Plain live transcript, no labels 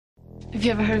Have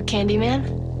you ever heard of Candyman?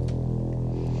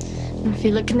 If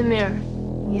you look in the mirror,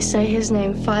 you say his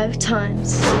name 5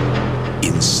 times.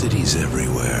 In cities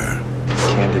everywhere,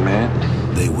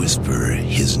 Candyman? they whisper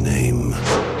his name.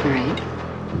 Right.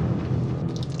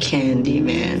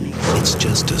 Candyman. It's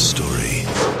just a story.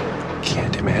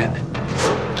 Candyman?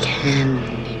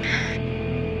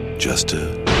 Candyman. Just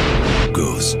a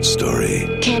ghost story.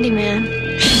 Candyman.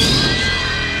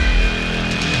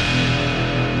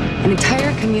 An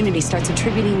entire community starts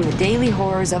attributing the daily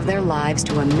horrors of their lives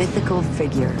to a mythical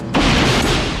figure.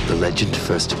 The legend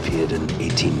first appeared in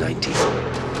 1890.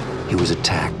 He was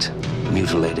attacked,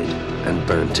 mutilated, and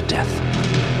burned to death.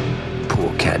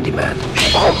 Poor Candyman.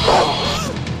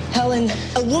 Helen,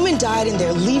 a woman died in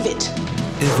there. Leave it.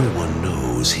 Everyone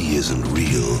knows he isn't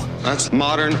real. That's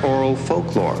modern oral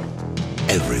folklore.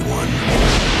 Everyone.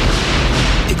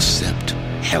 Except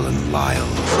Helen Lyle.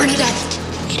 Bernadette.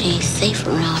 It ain't safe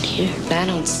around here. I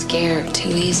don't scare too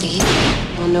easy.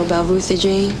 Wanna know about Ruthie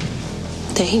Jean?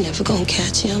 They ain't never gonna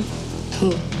catch him.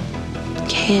 Who?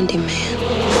 Candyman.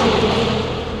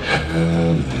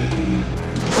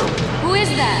 Who is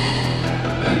that?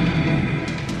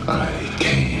 I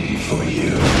came for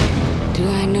you. Do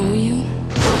I know you?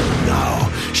 Now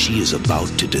she is about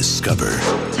to discover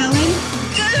Helen?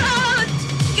 Get out!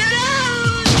 Get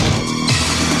out!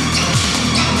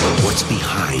 what's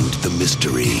behind the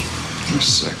mystery. I'm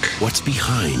sick. What's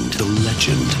behind the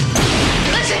legend.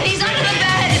 Listen, he's under the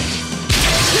bed!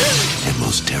 And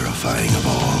most terrifying of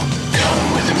all,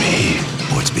 Come with me.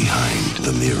 what's behind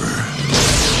the mirror.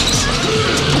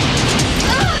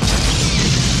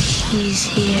 He's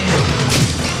here.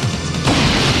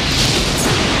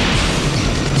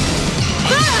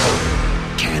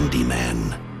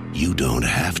 Candyman. You don't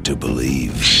have to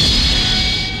believe.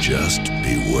 Just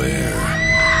beware.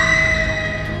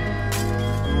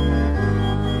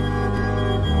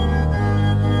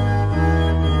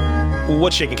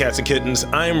 What's shaking cats and kittens?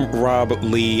 I'm Rob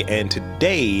Lee, and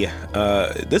today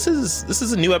this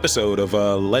is a new episode of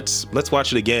Let's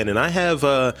Watch It Again, and I have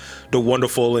the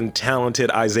wonderful and talented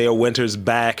Isaiah Winters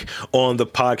back on the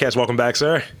podcast. Welcome back,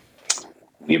 sir.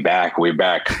 We're back.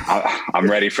 I'm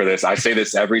ready for this. I say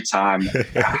this every time.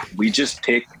 We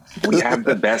have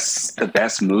the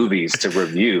best movies to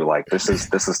review. Like this is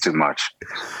too much.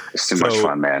 It's too much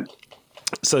fun, man.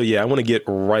 So yeah, I want to get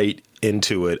right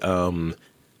into it.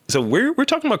 So we're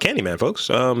talking about Candyman, folks.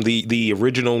 The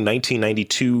original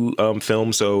 1992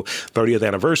 film, so 30th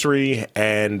anniversary,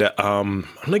 and I'm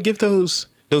gonna give those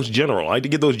general. I like to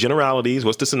give those generalities.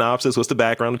 What's the synopsis? What's the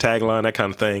background, the tagline, that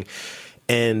kind of thing.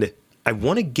 And I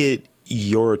want to get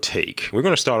your take. We're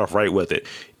going to start off right with it.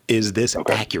 Is this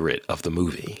accurate of the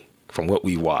movie from what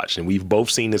we watched? And we've both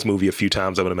seen this movie a few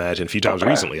times, I would imagine, a few times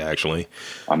recently, actually.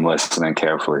 I'm listening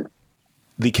carefully.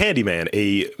 The Candyman,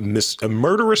 a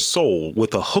murderous soul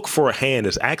with a hook for a hand,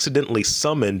 is accidentally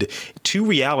summoned to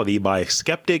reality by a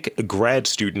skeptic grad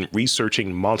student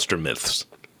researching monster myths.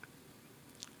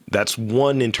 That's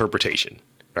one interpretation,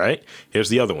 right? Here's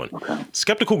the other one. Okay.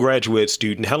 Skeptical graduate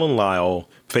student Helen Lyle,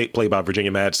 played by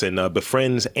Virginia Madsen,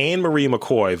 befriends Anne Marie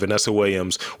McCoy, Vanessa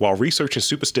Williams, while researching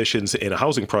superstitions in a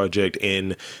housing project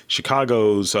in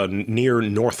Chicago's near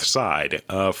North Side.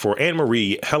 From Anne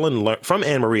Marie, Helen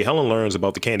learns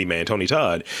about the Candyman, Tony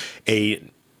Todd, a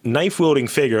knife-wielding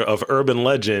figure of urban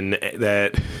legend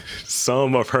that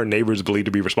some of her neighbors believe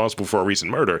to be responsible for a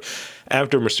recent murder.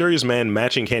 After a mysterious man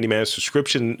matching Candyman's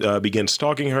description begins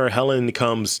stalking her, Helen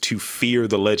comes to fear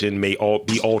the legend may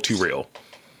be all too real.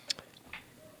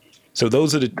 So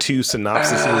those are the two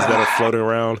synopsises that are floating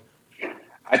around.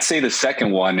 I'd say the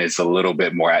second one is a little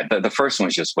bit more. The first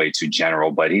one's just way too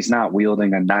general, but he's not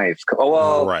wielding a knife. Oh,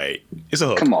 well, right. It's a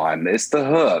hook. Come on, it's the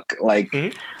hook. Like,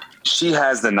 she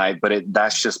has the knife, but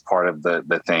that's just part of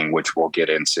the thing, which we'll get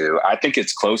into. I think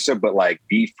it's closer, but like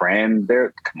befriend,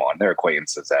 they're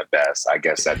acquaintances at best, I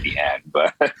guess, at the end.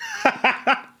 But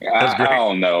I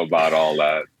don't know about all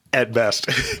that. At best.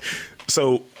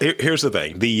 So here's the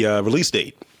thing. The release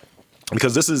date,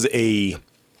 because this is a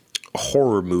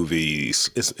horror movie,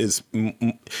 it's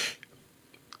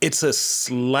a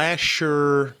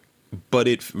slasher, but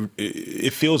it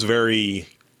feels very...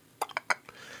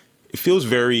 It feels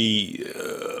very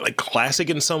like classic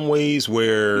in some ways,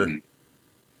 where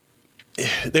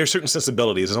there are certain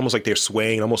sensibilities. It's almost like they're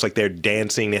swaying, almost like they're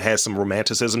dancing. It has some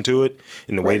romanticism to it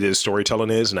in the way that the storytelling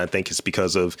is. And I think it's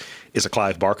because it's a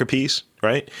Clive Barker piece,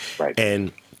 right? Right.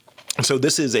 And so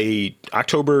this is a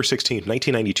October 16th,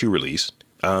 1992 release,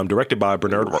 directed by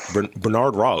Bernard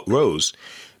Rose,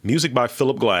 music by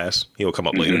Philip Glass. He'll come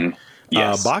up later.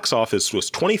 Yes. Box office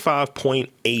was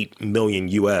 25.8 million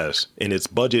US, and its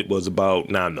budget was about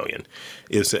 9 million.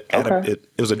 It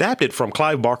was adapted from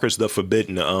Clive Barker's The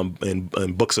Forbidden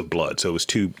and Books of Blood, so it was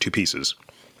two pieces.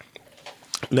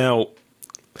 Now,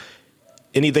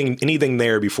 anything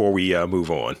there before we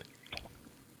move on?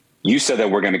 You said that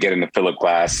we're going to get into Philip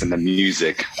Glass and the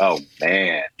music. Oh,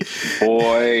 man.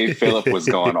 Boy, Philip was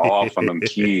going off on them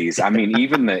keys. I mean,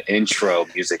 even the intro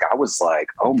music, I was like,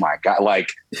 oh, my God.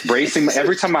 Like, bracing.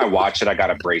 Every time I watch it, I got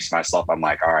to brace myself. I'm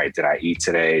like, all right, did I eat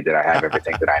today? Did I have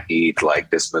everything that I need? Like,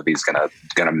 this movie's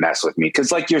gonna mess with me.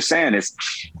 Because like you're saying, it's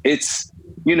it's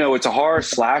a horror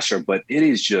slasher, but it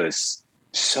is just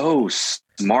so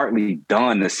smartly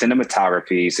done. The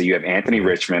cinematography. So you have Anthony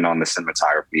Richmond on the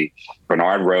cinematography,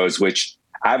 Bernard Rose, which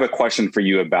I have a question for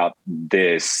you about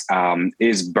this.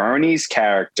 Is Bernie's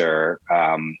character,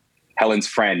 Helen's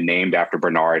friend, named after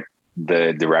Bernard,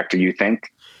 the director, you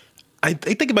think? I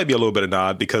think it might be a little bit of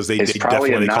nod because they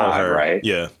definitely call her, right?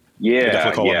 Yeah. Yeah. They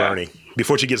definitely call her Bernie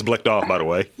before she gets blicked off, by the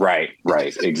way. Right.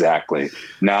 Exactly.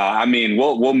 No, I mean,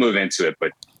 we'll move into it,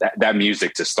 but that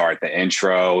music to start, the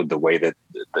intro, the way that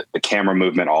the camera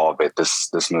movement, all of it,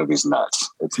 this movie's nuts.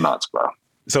 It's nuts, bro.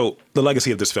 So the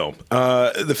legacy of this film.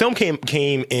 The film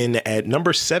came in at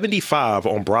number 75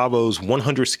 on Bravo's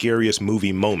 100 Scariest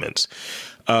Movie Moments.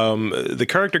 The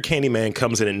character Candyman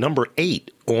comes in at number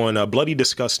 8 on Bloody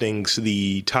Disgusting's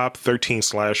the top 13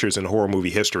 slashers in horror movie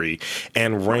history,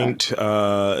 and ranked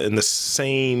in the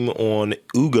same on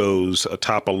Ugo's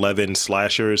top 11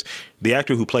 slashers. The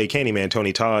actor who played Candyman,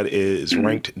 Tony Todd, is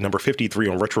ranked number 53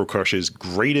 on Retro Crush's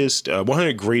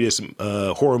 100 greatest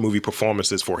horror movie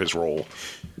performances for his role.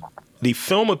 The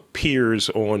film appears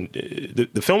on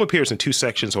the film appears in 2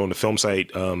 sections on the film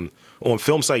site, on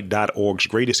filmsite.org's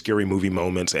greatest scary movie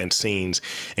moments and scenes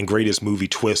and greatest movie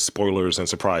twists, spoilers, and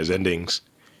surprise endings.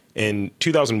 In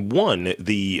 2001,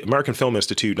 the American Film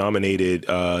Institute nominated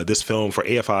this film for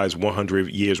AFI's 100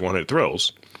 Years, 100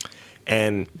 Thrills.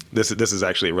 And this is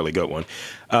actually a really good one.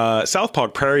 South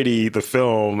Park parodied the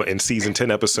film in season 10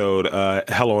 episode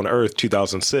Hell on Earth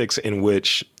 2006, in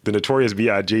which the Notorious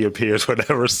B.I.G. appears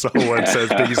whenever someone says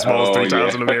Biggie Smalls 3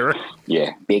 times in the mirror.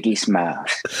 Yeah, Biggie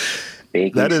Smalls.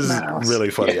 That is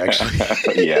really funny,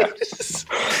 actually. Yeah,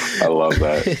 I love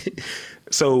that.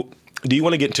 So, do you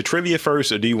want to get into trivia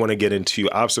first, or do you want to get into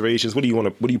observations? What do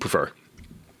you prefer?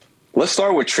 Let's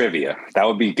start with trivia. That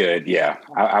would be good. Yeah,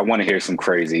 I want to hear some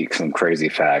crazy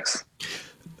facts.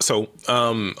 So,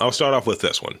 I'll start off with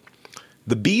this one.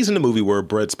 The bees in the movie were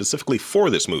bred specifically for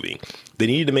this movie. They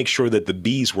needed to make sure that the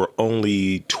bees were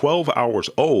only 12 hours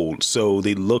old, so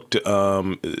they looked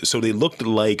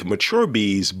like mature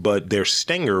bees, but their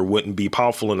stinger wouldn't be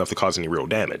powerful enough to cause any real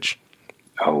damage.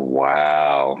 Oh,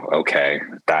 wow. Okay.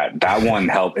 That one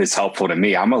is helpful to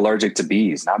me. I'm allergic to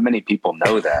bees. Not many people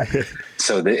know that.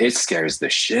 So it scares the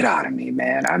shit out of me,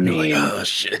 man. I mean,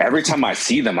 every time I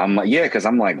see them, I'm like, because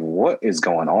I'm like, what is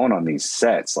going on these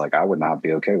sets? Like, I would not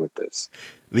be okay with this.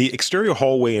 The exterior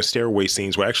hallway and stairway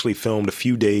scenes were actually filmed for a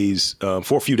few days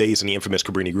in the infamous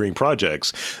Cabrini Green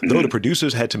projects, though the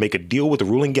producers had to make a deal with the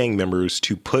ruling gang members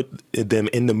to put them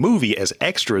in the movie as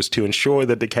extras to ensure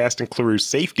that the cast and crew's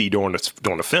safety during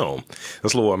the film.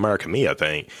 That's a little American Me, I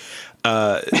think.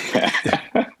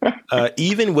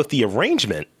 Even with the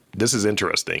arrangement, this is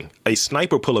interesting. A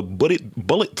sniper pulled a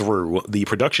bullet through the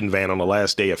production van on the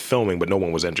last day of filming, but no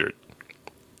one was injured.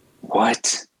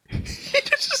 What?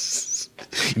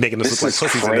 Making this look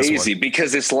like crazy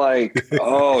because it's like,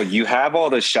 you have all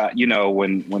the shot,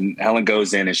 when Helen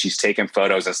goes in and she's taking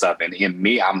photos and stuff, and in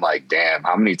me, I'm like, damn,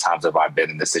 how many times have I been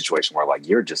in this situation where like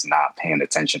you're just not paying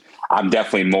attention? I'm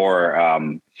definitely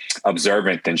more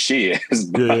observant than she is,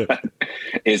 but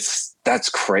that's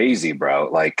crazy, bro.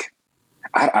 Like,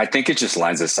 I think it just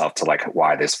lends itself to like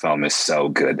why this film is so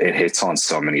good. It hits on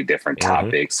so many different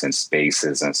topics and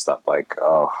spaces and stuff. Like,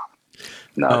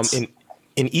 nuts.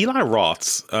 In Eli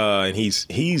Roth's, and he's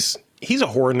a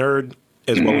horror nerd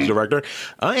as well as director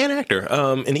and actor.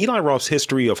 In Eli Roth's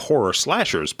History of Horror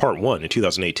Slashers, Part 1 in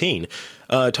 2018,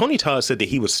 Tony Todd said that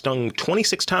he was stung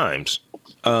 26 times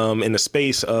in the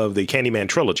space of the Candyman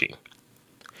trilogy.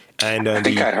 And I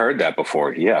think I'd heard that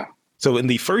before, yeah. So in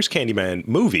the first Candyman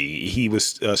movie, he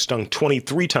was stung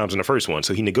 23 times in the first one.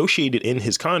 So he negotiated in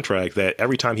his contract that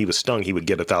every time he was stung, he would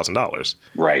get $1,000.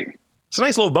 Right. It's a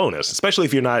nice little bonus, especially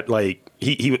if you're not like,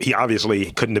 he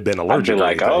obviously couldn't have been allergic.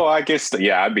 I'd be like, I guess,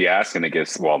 I'd be asking to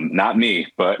get, well, not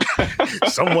me, but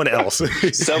someone else.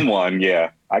 Someone,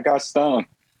 yeah. I got stung.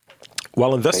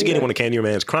 While investigating one of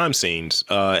Candyman's crime scenes,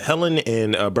 Helen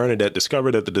and Bernadette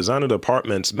discovered that the designer of the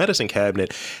apartment's medicine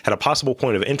cabinet had a possible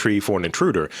point of entry for an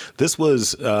intruder. This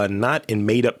was not a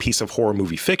made-up piece of horror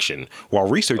movie fiction. While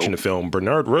researching the film,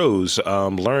 Bernard Rose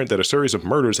learned that a series of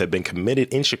murders had been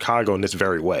committed in Chicago in this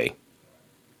very way.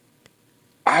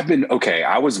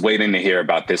 I was waiting to hear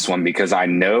about this one because I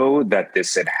know that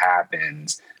this had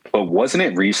happened, but wasn't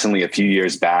it recently, a few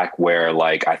years back, where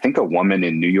like I think a woman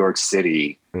in New York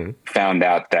City found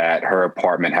out that her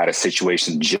apartment had a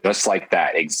situation just like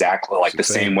that, exactly like the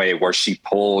same way, where she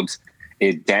pulled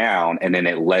it down and then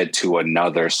it led to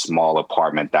another small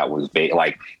apartment that was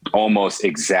like almost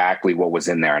exactly what was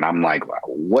in there. And I'm like,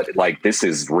 what? Like, this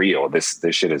is real. This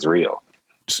shit is real.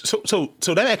 So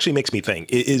that actually makes me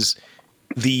think, is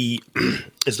the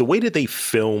way that they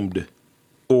filmed,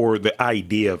 or the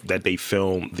idea that they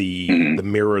filmed the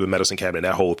mirror, the medicine cabinet,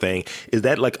 that whole thing, is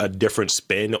that like a different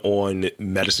spin on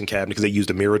medicine cabinet because they used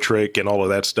a mirror trick and all of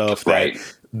that stuff? Right.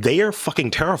 They are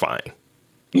fucking terrifying.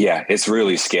 Yeah, it's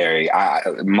really scary.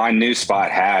 My new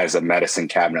spot has a medicine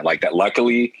cabinet like that.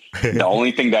 Luckily, the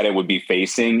only thing that it would be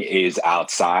facing is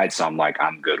outside. So I'm like,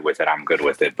 I'm good with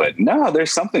it. But no,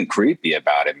 there's something creepy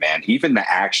about it, man. Even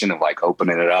the action of like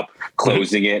opening it up,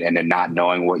 closing it, and then not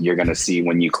knowing what you're going to see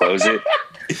when you close it.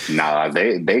 Nah,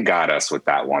 they got us with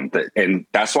that one. And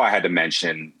that's why I had to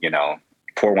mention,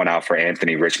 pour one out for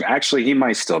Anthony Richmond. Actually, he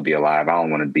might still be alive. I don't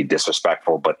want to be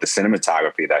disrespectful, but the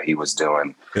cinematography that he was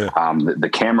doing, the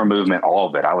camera movement, all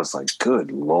of it, I was like, good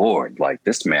Lord, like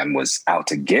this man was out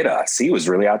to get us. He was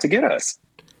really out to get us.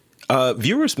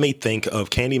 Viewers may think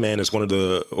of Candyman as one of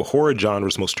the horror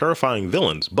genre's most terrifying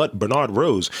villains, but Bernard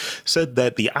Rose said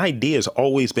that the idea has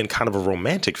always been kind of a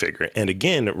romantic figure. And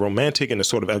again, romantic in a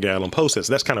sort of Edgar Allan Poe sense.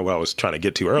 That's kind of what I was trying to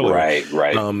get to earlier.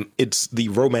 Right. It's the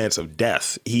romance of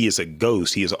death. He is a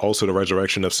ghost. He is also the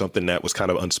resurrection of something that was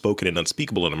kind of unspoken and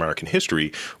unspeakable in American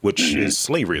history, which is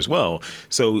slavery as well.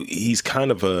 So he's kind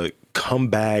of a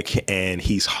comeback, and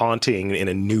he's haunting in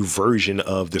a new version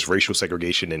of this racial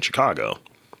segregation in Chicago.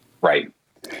 Right.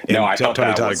 No, I thought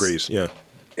Tony Todd agrees. Yeah.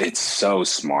 It's so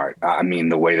smart. I mean,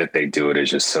 the way that they do it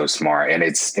is just so smart. And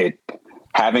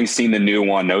having seen the new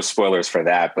one, no spoilers for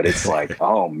that, but it's like,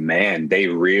 oh man, they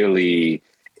really,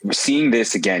 seeing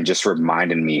this again just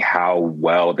reminded me how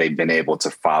well they've been able to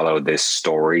follow this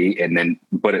story, and then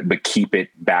but keep it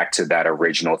back to that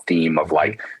original theme of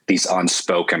like these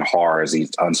unspoken horrors,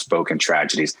 these unspoken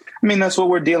tragedies. I mean, that's what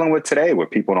we're dealing with today, where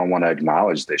people don't want to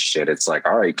acknowledge this shit. It's like,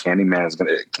 all right,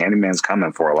 Candyman's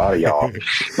coming for a lot of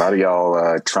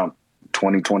y'all. Trump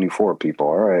 2024 people.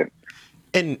 All right.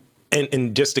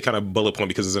 And just to kind of bullet point,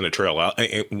 because it's in the trailer,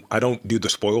 I don't do the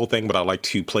spoil thing, but I like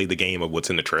to play the game of what's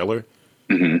in the trailer.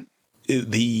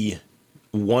 The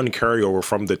one carryover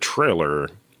from the trailer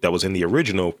that was in the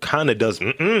original kind of does.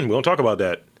 We don't talk about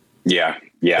that. Yeah.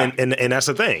 And that's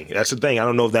the thing. I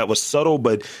don't know if that was subtle,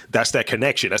 but that's that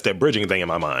connection. That's that bridging thing in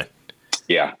my mind.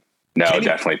 Yeah. No,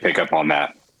 definitely pick up on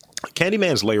that.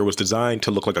 Candyman's lair was designed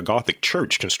to look like a Gothic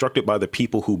church constructed by the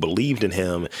people who believed in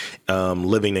him,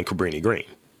 living in Cabrini Green.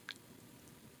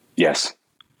 Yes.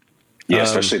 Yeah,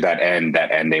 especially that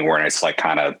ending where it's like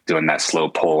kind of doing that slow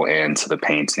pull into the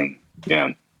painting. Yeah,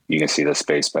 you can see the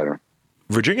space better.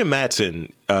 Virginia Madsen,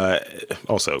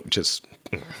 also just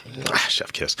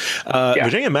chef kiss.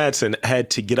 Virginia Madsen had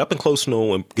to get up close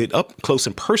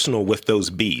and personal with those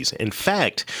bees. In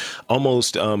fact,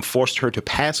 almost forced her to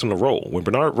pass on the role. When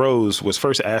Bernard Rose was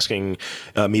first asking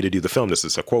me to do the film, this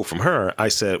is a quote from her, I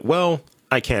said, well,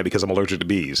 I can't because I'm allergic to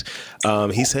bees.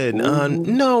 He said,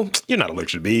 no, you're not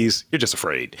allergic to bees. You're just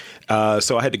afraid.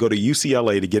 So I had to go to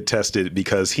UCLA to get tested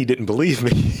because he didn't believe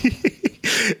me.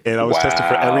 And I was tested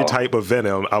for every type of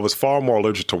venom. I was far more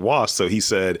allergic to wasps. So he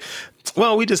said,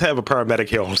 well, we just have a paramedic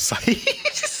here on site.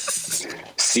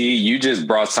 See, you just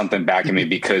brought something back at me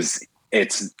because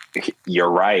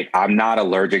you're right. I'm not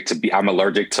allergic to bees. I'm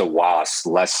allergic to wasps,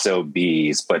 less so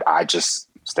bees, but I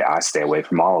stay away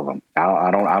from all of them.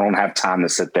 I don't have time to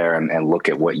sit there and look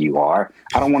at what you are.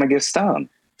 I don't want to get stung.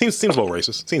 Seems a little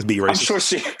racist. Seems be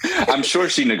racist. I'm sure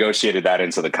she negotiated that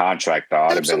into the contract, though.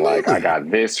 I'd have been like, I got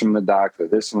this from the doctor,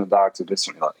 this from the doctor, this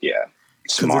from yeah.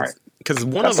 Smart. Because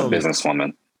that's a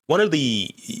businesswoman. One of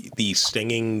the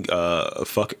stinging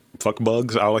fuck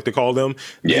bugs, I like to call them,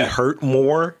 they hurt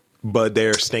more, but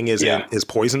their sting is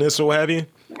poisonous or what have you.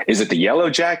 Is it the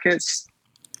yellow jackets?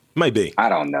 Might be. I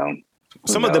don't know.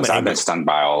 Some of them I've been stung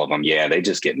by all of them. Yeah, they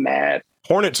just get mad.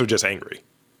 Hornets are just angry.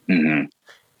 Mm-hmm.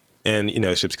 And,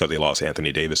 it's just because they lost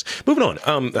Anthony Davis. Moving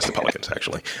on. That's the Pelicans,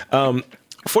 actually.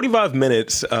 45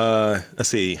 minutes. Let's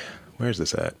see. Where's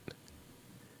this at?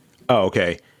 Oh,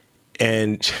 okay.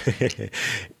 And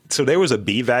So there was a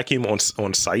bee vacuum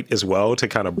on site as well to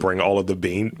kind of bring all of the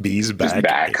bees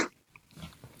back.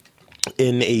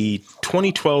 In a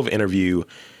 2012 interview,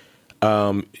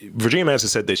 Virginia Madsen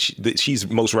said that she's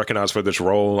most recognized for this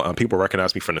role. People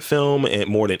recognize me from the film and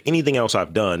more than anything else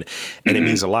I've done, and it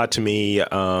means a lot to me.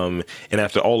 And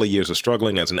after all the years of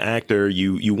struggling as an actor,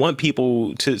 you want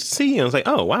people to see and say,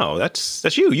 "Oh, wow,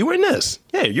 that's you. You were in this.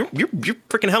 Yeah, you're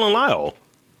freaking Helen Lyle."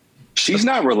 She's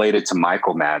not related to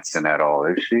Michael Madsen at all,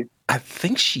 is she? I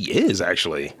think she is,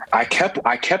 actually. I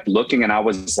kept looking, and I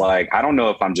was like, I don't know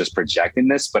if I'm just projecting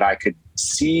this, but I could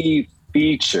see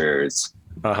features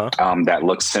that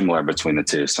look similar between the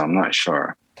two, so I'm not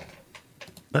sure.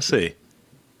 Let's see.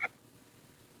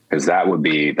 Because that would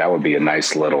be a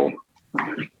nice little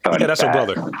yeah, that's her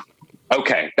brother.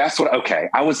 Okay, okay.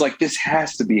 I was like, this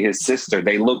has to be his sister.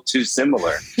 They look too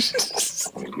similar.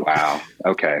 Wow.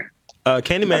 Okay.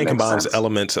 Candyman combines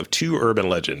elements of two urban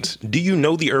legends. Do you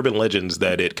know the urban legends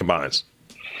that it combines?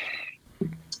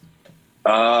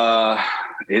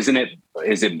 Is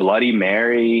it Bloody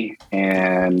Mary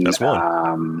and that's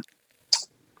one.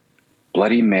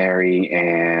 Bloody Mary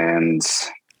and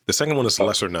the second one is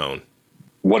lesser known.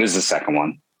 What is the second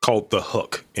one? Called The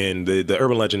Hook. And the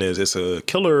urban legend is it's a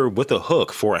killer with a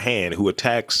hook for a hand who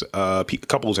attacks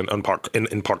couples in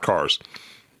parked cars.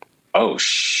 Oh,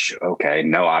 okay.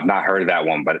 No, I've not heard of that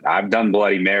one, but I've done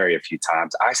Bloody Mary a few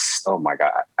times. Oh my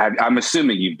God. I'm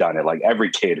assuming you've done it. Like every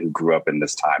kid who grew up in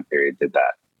this time period did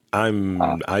that.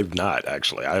 I've not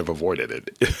actually. I've avoided it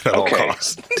at all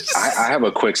costs. I have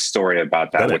a quick story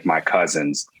about that with my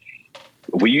cousins.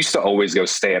 We used to always go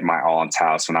stay at my aunt's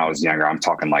house when I was younger. I'm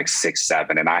talking like 6,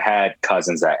 7. And I had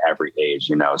cousins at every age,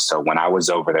 you know. So when I was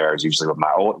over there, I was usually with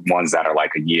my old ones that are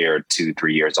like a year, 2,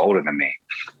 3 years older than me.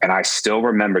 And I still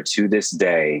remember to this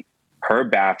day, her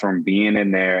bathroom being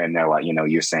in there. And they're like, you know,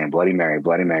 you're saying Bloody Mary,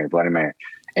 Bloody Mary, Bloody Mary.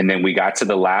 And then we got to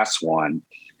the last one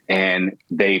and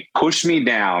they push me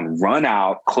down, run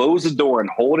out, close the door and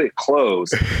hold it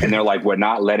closed. And they're like, we're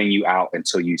not letting you out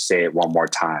until you say it one more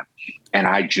time. And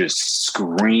I just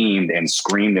screamed and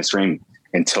screamed and screamed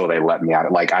until they let me out.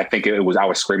 Like, I think I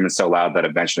was screaming so loud that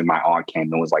eventually my aunt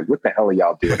came and was like, what the hell are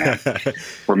y'all doing?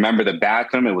 Remember the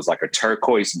bathroom? It was like a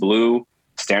turquoise blue,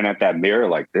 staring at that mirror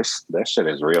like that shit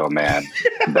is real, man.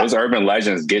 Those urban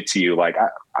legends get to you. Like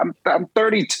I'm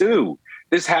 32.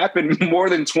 This happened more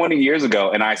than 20 years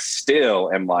ago. And I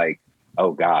still am like,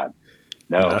 oh God.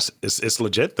 No, it's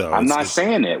legit though. I'm not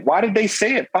saying it. Why did they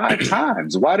say it 5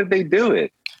 times? Why did they do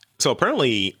it? So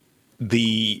apparently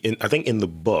I think in the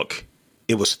book,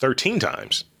 it was 13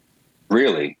 times.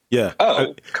 Really? Yeah.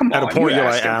 Oh, come on. At a point, you're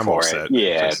like, I'm all set.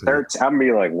 Yeah. 13. I'm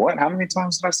be like, what? How many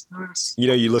times did I say this? You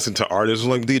know, you listen to artists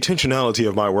like the intentionality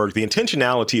of my work, the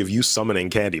intentionality of you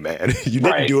summoning Candyman. You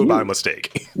didn't do it by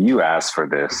mistake. You asked for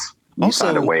this. You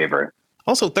signed a waiver.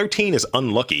 Also, 13 is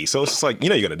unlucky. So it's like, you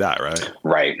know, you're going to die, right?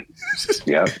 Right.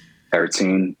 Yep.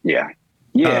 13. Yeah.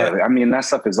 Yeah. I mean, that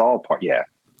stuff is all part. Yeah.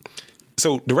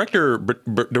 So director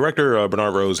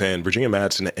Bernard Rose and Virginia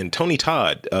Madsen and Tony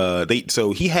Todd,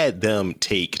 he had them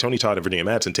Tony Todd and Virginia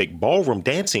Madsen take ballroom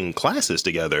dancing classes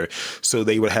together so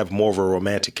they would have more of a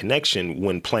romantic connection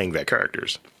when playing their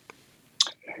characters.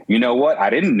 You know what?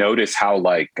 I didn't notice how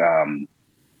like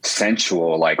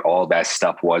sensual like all that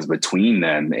stuff was between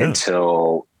them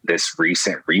until this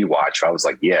recent rewatch. I was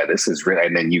like, yeah, this is real.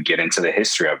 And then you get into the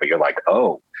history of it. You're like,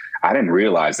 oh, I didn't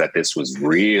realize that this was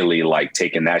really like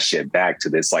taking that shit back to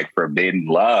this like forbidden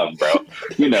love, bro.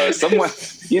 You know, someone,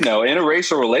 you know,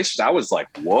 interracial relationship. I was like,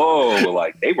 whoa,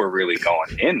 like they were really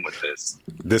going in with this.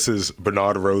 This is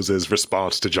Bernard Rose's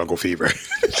response to Jungle Fever.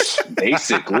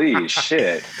 Basically,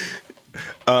 shit.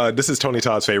 This is Tony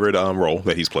Todd's favorite role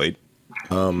that he's played.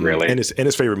 Really? And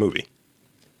his favorite movie.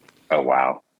 Oh,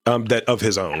 wow. That of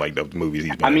his own, like the movies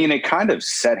he's been in. I mean, it kind of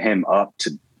set him up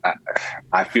to,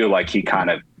 I feel like he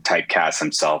kind of typecast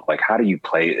himself. Like, how do you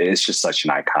play? It's just such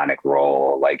an iconic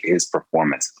role. Like his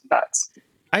performance is nuts.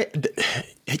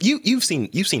 You've seen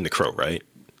The Crow, right?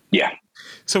 Yeah.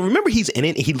 So remember he's in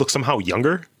it. He looks somehow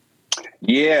younger.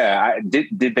 Yeah.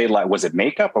 Did they like? Was it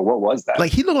makeup or what was that?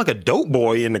 Like he looked like a dope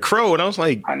boy in The Crow, and I was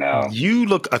like, I know you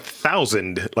look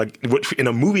 1,000 like in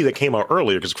a movie that came out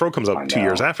earlier because Crow comes out 2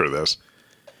 years after this.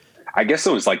 I guess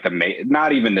it was like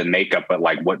not even the makeup, but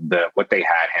like what they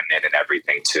had him in and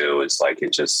everything too. Is like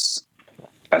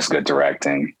that's good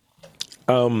directing.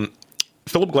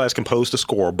 Philip Glass composed the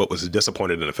score, but was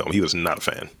disappointed in the film. He was not a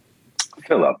fan.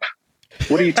 Philip,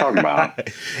 what are you talking about?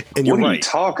 And you're what are right. you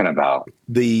talking about?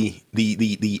 The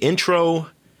intro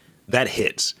that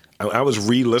hits. I was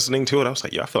re-listening to it. I was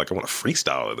like, I feel like I want to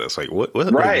freestyle of this. Like what?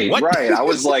 Right. What? I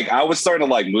was starting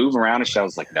to like move around and shit. I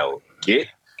was like, no, get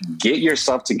get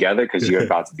yourself together because you're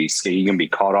about to be scared. You're gonna be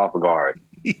caught off guard.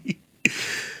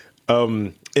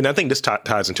 And I think this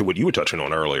ties into what you were touching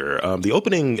on earlier. The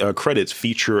opening credits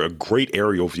feature a great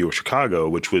aerial view of Chicago,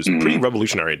 which was pretty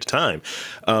revolutionary at the time.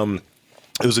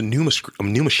 It was a new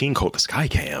machine called the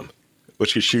Skycam,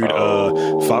 which could shoot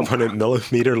 500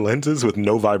 millimeter lenses with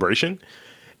no vibration.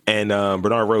 And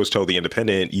Bernard Rose told The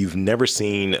Independent, "You've never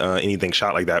seen anything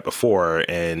shot like that before,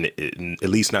 and at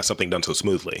least not something done so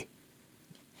smoothly."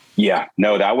 Yeah,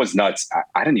 no, that was nuts.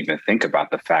 I didn't even think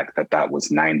about the fact that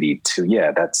was 92.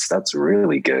 Yeah, that's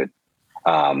really good.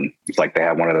 It's like they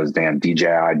had one of those damn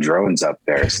DJI drones up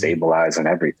there stabilizing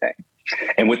everything.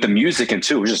 And with the music and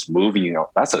too, it was just moving, you know,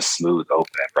 that's a smooth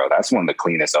opening, bro. That's one of the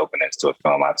cleanest openings to a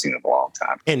film I've seen in a long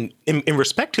time. And in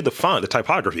respect to the font, the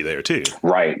typography there too.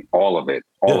 Right. All of it.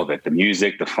 All of it. The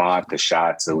music, the font, the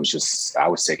shots. It was just, I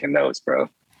was taking notes, bro.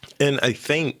 And I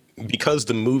think because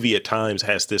the movie at times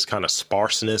has this kind of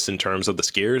sparseness in terms of the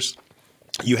scares,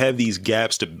 you have these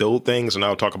gaps to build things. And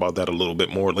I'll talk about that a little bit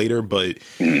more later. But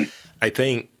I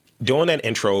think doing that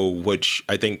intro, which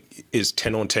I think is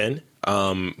 10 on 10,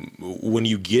 when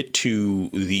you get to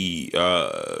the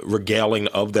regaling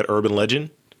of that urban legend,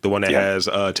 the one that has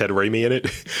Ted Raimi in it,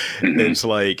 it's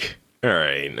like, all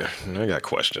right, I got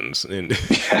questions. And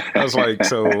I was like,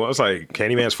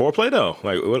 Candyman's foreplay though?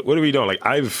 Like, what are we doing? Like,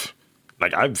 I've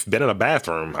been in a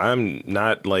bathroom. I'm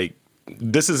not like,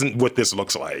 this isn't what this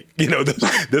looks like. You know,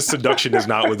 this seduction is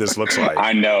not what this looks like.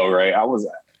 I know, right?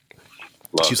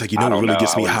 Look, she's like, you know what really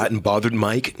gets me hot and bothered,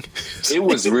 Mike? It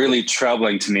was really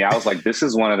troubling to me. I was like, this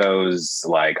is one of those,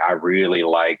 like, I really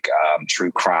like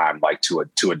true crime, like to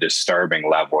a disturbing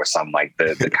level or something. Like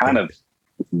the kind of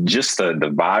just the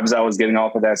vibes I was getting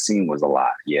off of that scene was a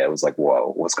lot. Yeah, it was like,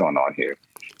 whoa, what's going on here?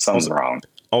 Something's wrong.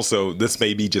 Also, this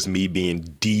may be just me being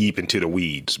deep into the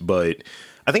weeds, but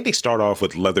I think they start off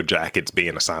with leather jackets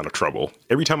being a sign of trouble.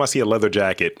 Every time I see a leather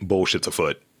jacket, bullshit's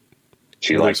afoot.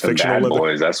 She likes the bad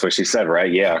boys. That's what she said,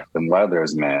 right? Yeah, them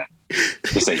leathers, man.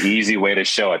 It's an easy way to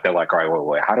show it. They're like, all right,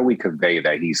 wait. How do we convey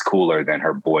that he's cooler than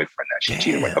her boyfriend that she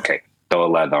cheated with? Okay, throw a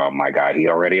leather on my guy. He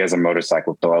already has a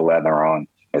motorcycle. Throw a leather on.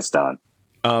 It's done.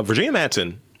 Virginia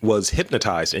Madsen was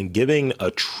hypnotized and giving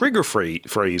a trigger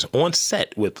phrase on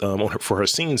set with for her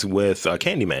scenes with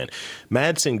Candyman.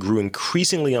 Madsen grew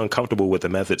increasingly uncomfortable with the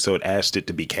method, so it asked it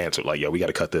to be canceled. Like, yo, we got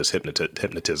to cut this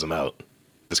hypnotism out.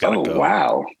 It's gotta go.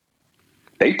 Wow.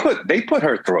 They put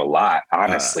her through a lot,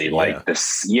 honestly.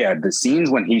 The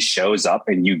scenes when he shows up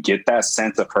and you get that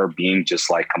sense of her being just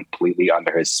like completely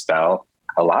under his spell.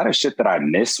 A lot of shit that I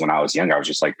missed when I was younger. I was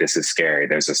just like, this is scary.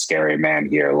 There's a scary man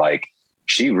here. Like,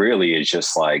 she really is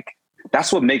just like,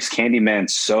 that's what makes Candyman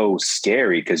so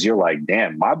scary. Cause you're like,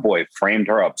 damn, my boy framed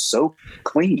her up so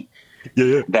clean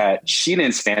that she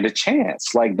didn't stand a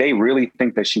chance. Like, they really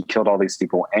think that she killed all these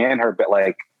people and her, but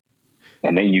like,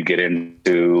 and then you get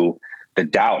into the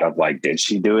doubt of like, did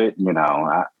she do it? You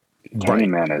know,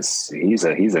 Candyman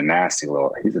he's a nasty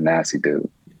dude.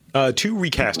 Two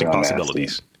recasting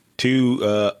possibilities, two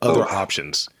other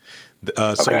options.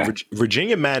 So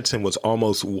Virginia Madsen was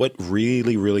almost what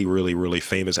really, really, really, really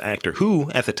famous actor who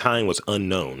at the time was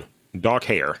unknown. Dark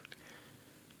hair.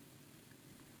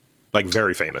 Like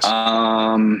very famous.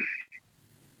 I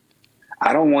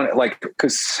don't want it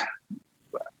because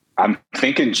I'm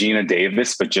thinking Gina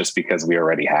Davis, but just because we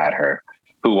already had her.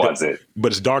 Who was it?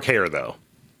 But it's dark hair though.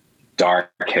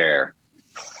 Dark hair.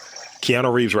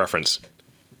 Keanu Reeves reference.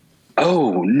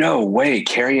 Oh, no way.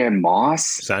 Carrie-Anne Moss?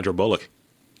 Sandra Bullock.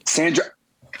 Sandra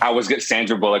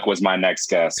Bullock was my next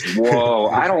guess. Whoa.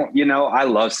 I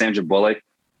love Sandra Bullock.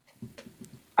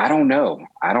 I don't know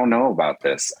about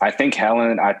this. I think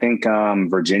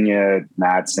Virginia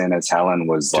Madsen as Helen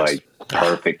was like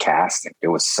perfect casting. It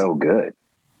was so good.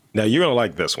 Now you're going to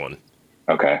like this one.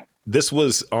 Okay. This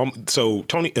was, so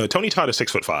Tony Todd is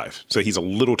 6'5", so he's a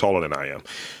little taller than I am.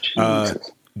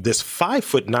 This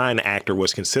 5'9" actor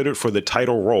was considered for the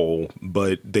title role,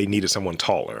 but they needed someone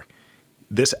taller.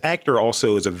 This actor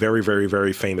also is a very, very,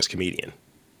 very famous comedian.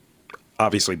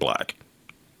 Obviously black.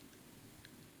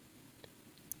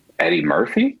 Eddie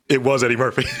Murphy? It was Eddie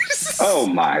Murphy. Oh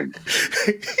my.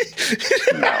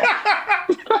 No.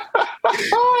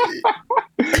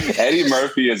 Eddie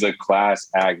Murphy is a class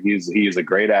act. He is a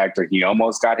great actor. He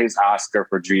almost got his Oscar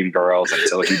for Dreamgirls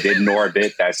until he did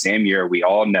Norbit that same year. We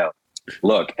all know.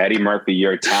 Look, Eddie Murphy,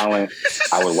 you're a talent.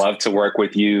 I would love to work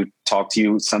with you, talk to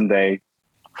you someday.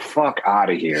 Fuck out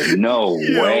of here. No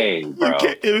way, bro.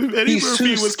 Eddie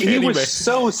Murphy he was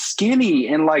so skinny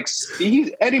and like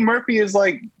Eddie Murphy is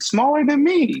like smaller than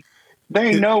me. There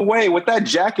ain't no way. With that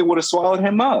jacket, would have swallowed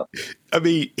him up. I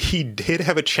mean, he did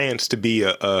have a chance to be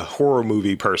a horror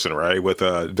movie person, right? With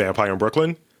Vampire in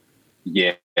Brooklyn.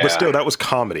 Yeah. But still, that was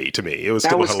comedy to me. It was that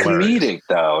still was hilarious. Comedic,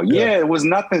 though. Yeah, it was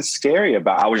nothing scary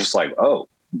about. I was just like, oh,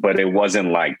 but it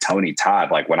wasn't like Tony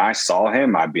Todd. Like when I saw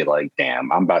him, I'd be like,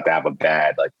 damn, I'm about to have a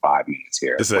bad 5 minutes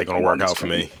here. This ain't gonna work out for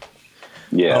me.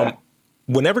 Yeah.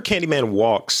 Whenever Candyman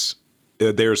walks,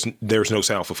 there's no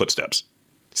sound for footsteps,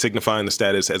 signifying the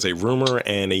status as a rumor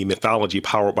and a mythology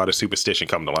powered by the superstition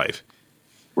come to life.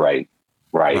 Right.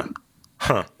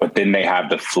 Huh. But then they have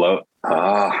the float.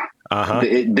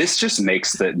 This just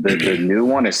makes the new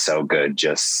one is so good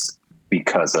just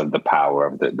because of the power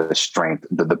of the strength,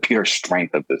 the pure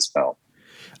strength of this film.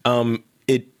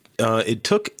 It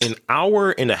took an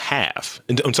hour and a half.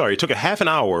 I'm sorry, it took a half an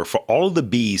hour for all of the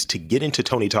bees to get into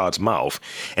Tony Todd's mouth.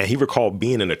 And he recalled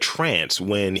being in a trance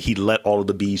when he let all of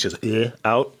the bees just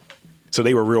out. So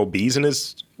they were real bees in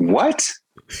his. What?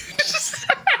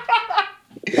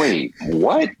 Wait,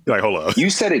 what? Like, hold on. You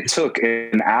said it took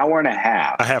an hour and a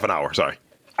half. A half an hour, sorry.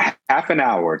 Half an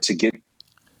hour to get.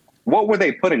 What were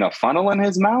they putting, a funnel in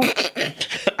his mouth?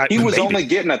 He was only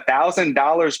getting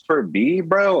 $1,000 per bee,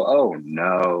 bro. Oh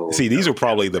no! See, these are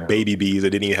probably the baby bees that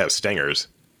didn't even have stingers.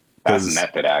 That's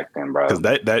method acting, bro. Because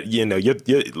that you're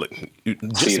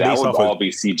see, that would all be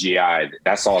CGI.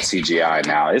 That's all CGI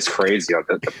now. It's crazy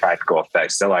the practical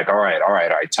effects. They're like, all right,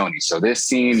 Tony. So this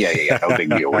scene, yeah, no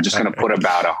big deal. We're just gonna put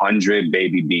about 100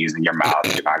 baby bees in your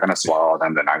mouth. You're not gonna swallow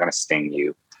them. They're not gonna sting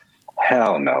you.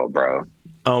 Hell no, bro.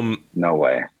 No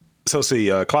way. So see,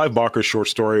 Clive Barker's short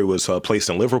story was placed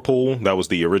in Liverpool. That was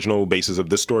the original basis of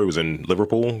this story, was in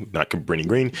Liverpool, not Cabrini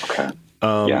Green. Okay.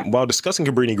 While discussing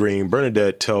Cabrini Green,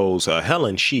 Bernadette tells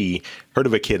Helen she heard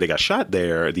of a kid that got shot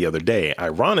there the other day.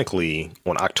 Ironically,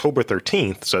 on October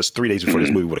 13th, so that's 3 days before this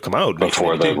movie would have come out.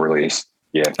 Before the release.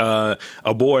 Yeah.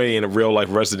 A boy and a real life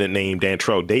resident named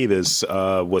Dantrell Davis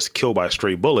was killed by a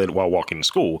stray bullet while walking to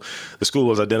school. The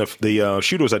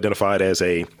shooter was identified as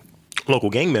a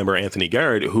local gang member, Anthony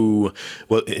Garrett, who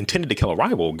intended to kill a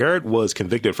rival. Garrett was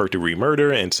convicted of first-degree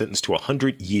murder and sentenced to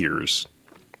 100 years.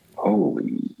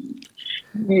 Holy,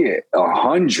 yeah,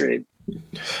 100.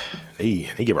 They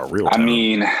give a real. I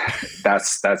mean,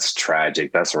 that's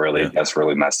tragic. That's really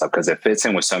messed up because it fits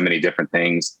in with so many different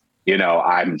things. You know,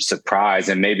 I'm surprised,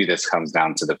 and maybe this comes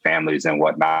down to the families and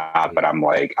whatnot. But I'm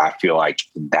like, I feel like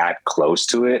that close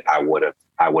to it, I would have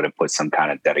put some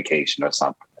kind of dedication or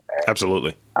something.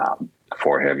 Absolutely.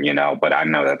 For him, you know, but I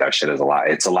know that shit is a lot.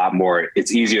 It's a lot more.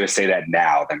 It's easier to say that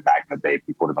now than back in the day.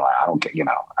 People would have been like, I don't care, you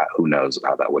know, who knows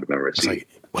how that would have been received. Like,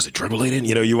 was it drug related?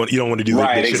 You know, you don't want to do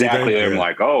right. That exactly. I'm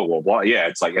like, oh, well, yeah.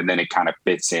 It's like, and then it kind of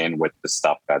fits in with the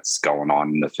stuff that's going on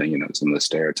in the thing, you know, some of the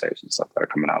stereotypes and stuff that are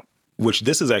coming out. Which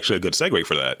this is actually a good segue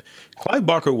for that. Clive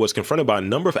Barker was confronted by a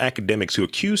number of academics who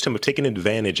accused him of taking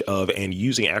advantage of and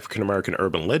using African-American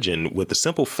urban legend with the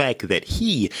simple fact that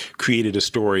he created the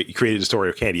story of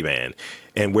Candyman,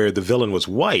 and where the villain was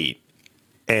white,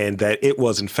 and that it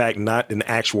was in fact not an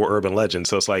actual urban legend.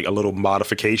 So it's like a little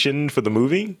modification for the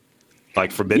movie.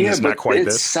 Like Forbidden is not quite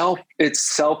this. It's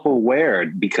self-aware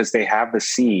because they have the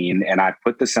scene, and I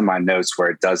put this in my notes where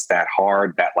it does that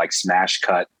like smash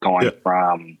cut going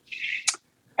from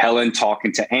Helen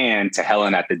talking to Anne to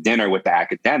Helen at the dinner with the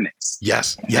academics.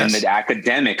 Yes. And the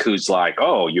academic who's like,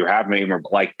 oh, you haven't even,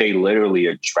 like, they literally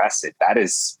address it. That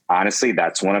is, honestly,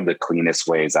 that's one of the cleanest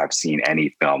ways I've seen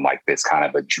any film like this kind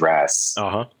of address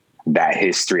that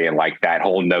history and like that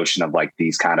whole notion of like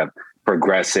these kind of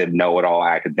progressive know-it-all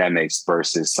academics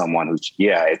versus someone who's,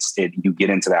 you get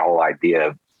into that whole idea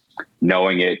of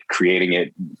knowing it, creating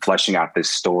it, fleshing out this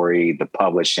story, the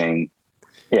publishing.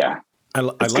 Yeah. I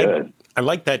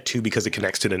like that too because it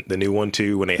connects to the new one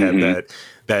too when they had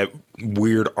that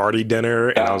weird arty dinner,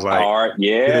 and I was like,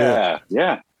 yeah.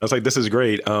 I was like, this is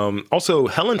great. Also,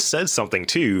 Helen says something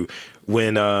too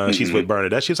when she's with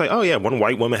Bernadette. She's like, oh yeah, one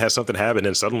white woman has something happen,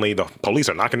 and suddenly the police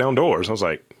are knocking down doors. I was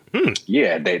like,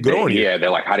 yeah, they're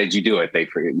like, how did you do it? They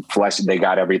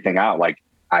got everything out. Like,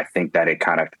 I think that it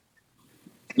kind of,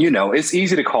 you know, it's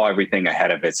easy to call everything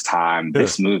ahead of its time.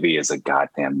 This movie is a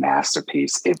goddamn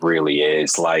masterpiece. It really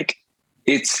is. Like,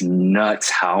 it's nuts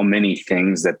how many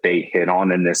things that they hit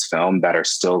on in this film that are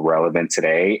still relevant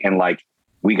today. And like,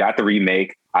 we got the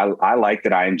remake. I liked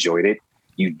it. I enjoyed it.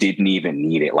 You didn't even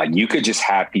need it. Like, you could just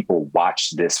have people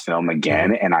watch this film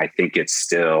again. And I think it's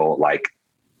still like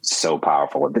so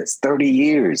powerful. It's 30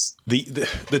 years.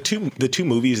 The two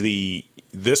movies,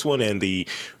 this one and the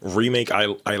remake,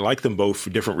 I like them both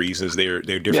for different reasons. They're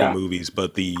different movies,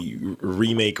 but the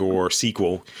remake or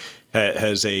sequel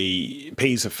pays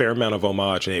a fair amount of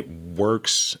homage, and it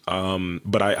works.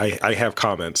 But I have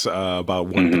comments about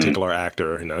one particular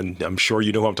actor, and I'm sure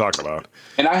you know who I'm talking about.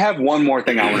 And I have one more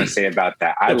thing I want to say about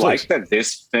that. I like that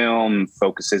this film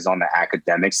focuses on the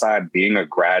academic side, being a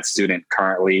grad student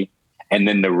currently, and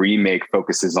then the remake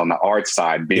focuses on the art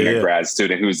side, being a grad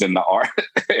student who's in the art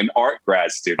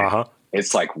grad student.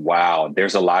 It's like, wow,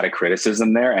 there's a lot of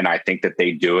criticism there, and I think that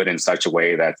they do it in such a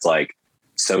way that's like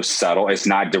so subtle. It's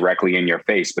not directly in your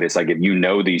face, but it's like, if you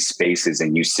know these spaces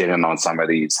and you sit in on some of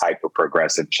these hyper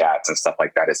progressive chats and stuff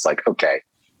like that, it's like, okay,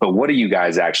 but what are you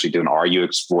guys actually doing? Are you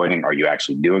exploiting? Are you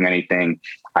actually doing anything?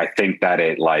 I think that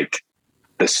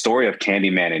the story of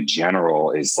Candyman in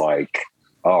general is like,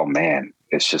 oh man,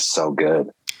 it's just so good.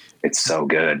 It's so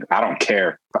good. I don't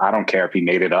care if he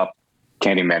made it up.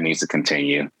 Candyman needs to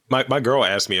continue. My girl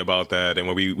asked me about that, and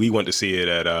when we went to see it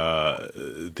at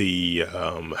the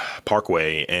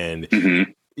Parkway, and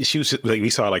she was like, we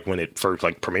saw like when it first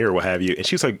like premiere, what have you, and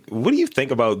she was like, "What do you think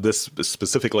about this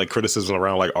specific like criticism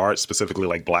around like art, specifically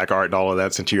like black art and all of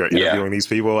that, since you're interviewing these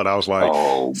people?" And I was like,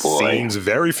 "Oh boy, seems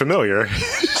very familiar."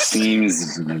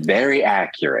 Seems very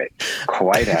accurate,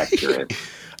 quite accurate.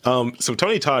 So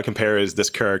Tony Todd compares this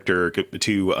character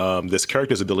to this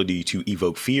character's ability to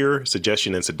evoke fear,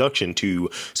 suggestion, and seduction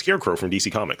to Scarecrow from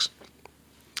DC Comics.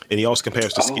 And he also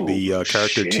compares the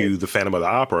character to the Phantom of the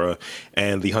Opera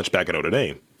and the Hunchback of Notre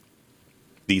Dame.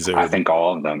 I think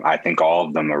all of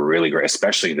them are really great,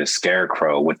 especially the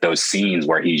Scarecrow with those scenes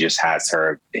where he just has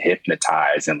her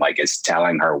hypnotized and like is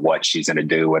telling her what she's going to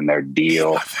do and their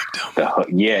deal.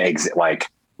 Like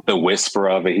the whisper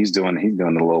of it. He's doing the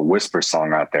little whisper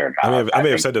song out there. I may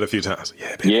have said that a few times.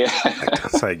 Yeah, baby. Yeah.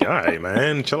 It's like, all right,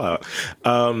 man, chill out.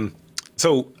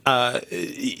 So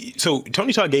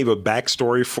Tony Todd gave a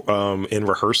backstory in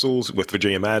rehearsals with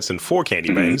Virginia Madsen for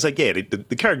Candyman. He's like, yeah,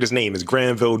 the character's name is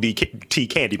Granville T.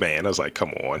 Candyman. I was like,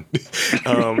 come on.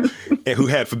 And who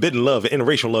had forbidden love and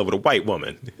interracial love with a white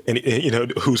woman, and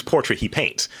whose portrait he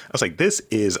paints. I was like, this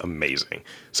is amazing.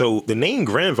 So the name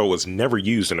Granville was never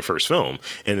used in the first film,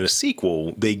 and in the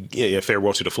sequel, they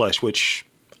Farewell to the Flesh, which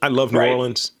I love New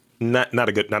Orleans. Not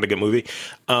a good movie.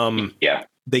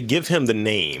 They give him the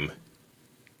name,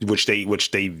 which they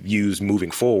use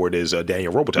moving forward, is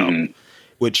Daniel Robitaille,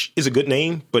 which is a good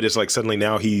name, but it's like suddenly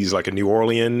now he's like a New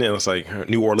Orleanian, and it's like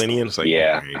New Orleanian. It's like,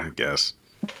 okay, I guess.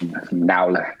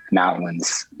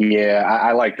 Nowlands. Yeah,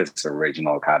 I like this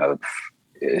original kind of.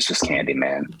 It's just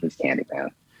Candyman. It's Candyman.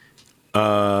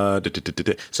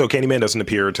 So Candyman doesn't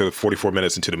appear until 44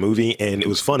 minutes into the movie, and it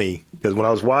was funny because when I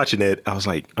was watching it, I was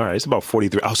like, all right, it's about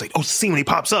 43. I was like, oh, see when he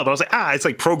pops up. I was like, it's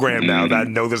like programmed now that I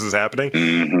know this is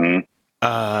happening.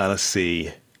 Let's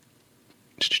see.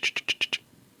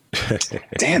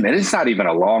 Damn, it is not even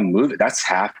a long movie. That's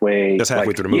halfway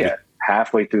through the movie. Yeah,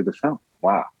 halfway through the film.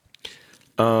 Wow.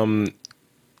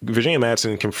 Virginia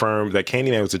Madsen confirmed that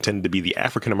Candyman was intended to be the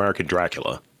African-American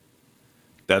Dracula.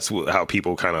 That's how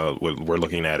people kind of were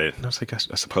looking at it. And I was like, I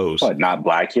suppose. What, not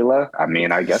Blackula? I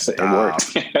mean, I guess it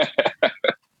worked.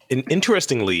 And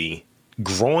interestingly,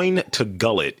 groin to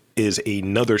gullet is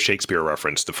another Shakespeare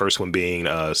reference. The first one being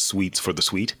sweets for the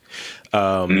sweet.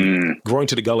 Groin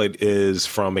to the gullet is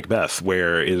from Macbeth,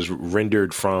 where it is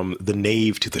rendered from the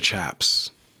knave to the chaps.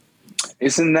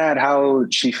 Isn't that how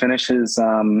she finishes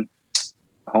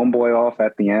homeboy off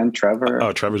at the end, Trevor?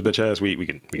 Oh, Trevor's bitch ass. We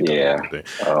can yeah. Talk about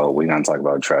that. Oh, we're gonna talk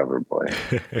about Trevor, boy.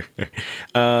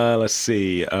 Let's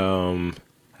see.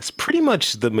 That's pretty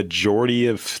much the majority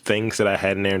of things that I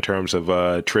had in there in terms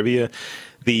of trivia.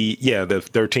 The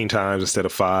 13 times instead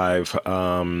of 5.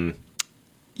 That's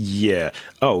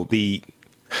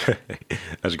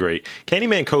great.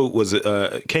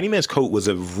 Candyman's coat was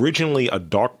originally a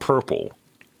dark purple,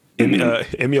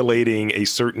 emulating a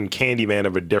certain Candyman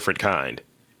of a different kind,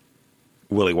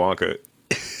 Willy Wonka.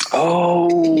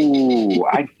 Oh,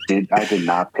 I did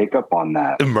not pick up on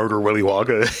that. Murder Willy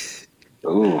Wonka.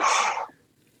 Ooh.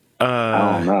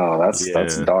 Oh no,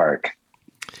 that's dark.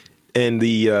 And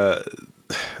the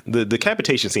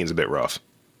decapitation scene's a bit rough.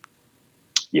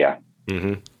 Yeah.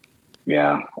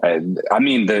 Yeah. I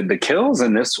mean, the kills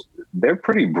in this, they're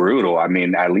pretty brutal. I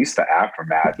mean, at least the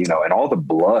aftermath, and all the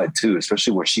blood too,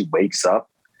 especially where she wakes up.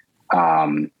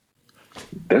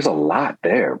 There's a lot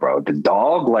there, bro. The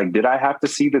dog, like, did I have to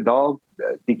see the dog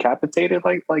decapitated?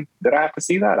 Like, did I have to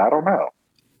see that? I don't know.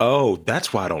 Oh,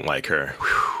 that's why I don't like her.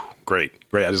 Whew. Great.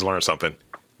 I just learned something.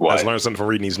 What? I just learned something from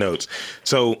reading these notes.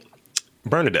 So,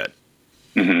 Bernadette.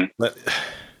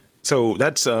 So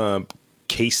that's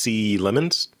Casey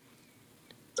Lemons.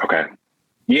 Okay.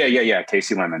 Yeah.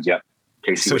 Casey Lemons. Yep.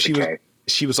 Casey. So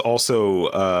she was also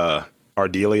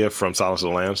Ardelia from Silence of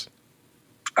the Lambs.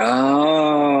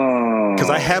 Oh, because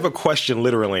I have a question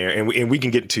literally, and we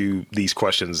can get to these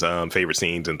questions, favorite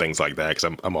scenes and things like that, because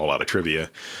I'm all out of trivia.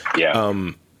 Yeah.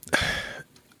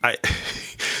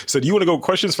 So do you want to go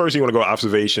questions first? Or you want to go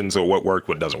observations, or what worked,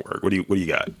 what doesn't work? What do you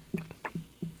got?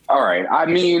 All right. I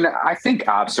mean, I think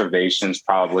observations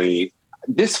probably.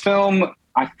 This film,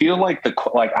 I feel like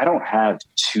I don't have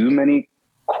too many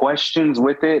questions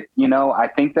with it. You know, I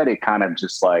think that it kind of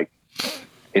just like,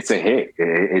 it's a hit.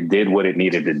 It did what it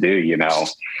needed to do, you know.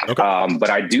 Okay. But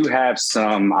I do have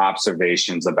some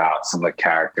observations about some of the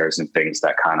characters and things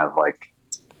that kind of like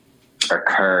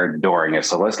occurred during it.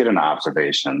 So let's get into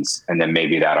observations, and then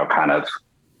maybe that'll kind of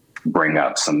bring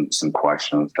up some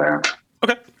questions there.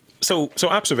 Okay. So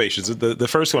observations. The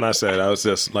first one I said, I was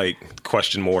just like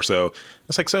question more. So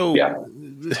it's like, so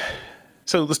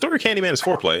So the story of Candyman is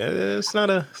foreplay. It's not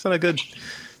a good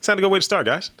way to start,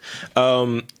 guys.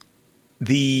 So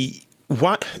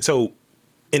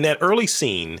in that early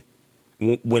scene,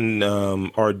 when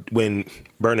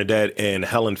Bernadette and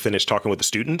Helen finish talking with the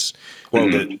students,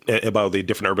 about the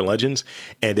different urban legends,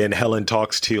 and then Helen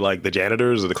talks to like the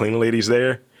janitors or the cleaning ladies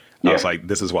there. I was like,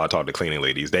 this is why I talk to cleaning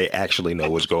ladies. They actually know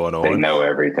what's going on. They know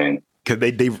everything. Cause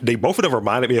they both of them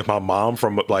reminded me of my mom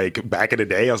from like back in the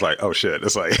day. I was like, oh shit.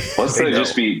 It's like,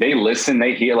 they listen,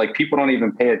 they hear, like people don't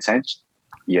even pay attention,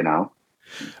 you know?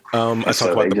 I talked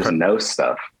about they just know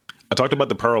stuff. I talked about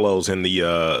the parallels in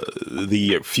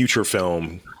the future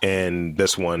film and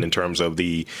this one in terms of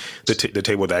the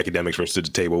table with the academics versus the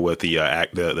table with the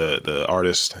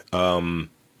artist.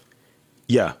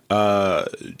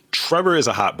 Trevor is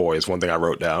a hot boy is one thing I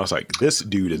wrote down. I was like, this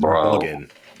dude is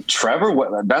bugging.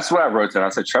 Trevor, that's what I wrote down. I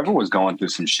said Trevor was going through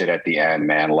some shit at the end,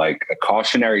 man. Like a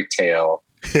cautionary tale.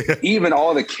 Even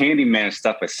all the Candyman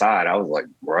stuff aside, I was like,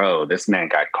 bro, this man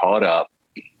got caught up,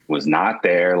 was not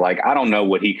there. Like, I don't know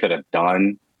what he could have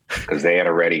done because they had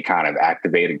already kind of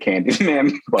activated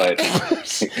Candyman, but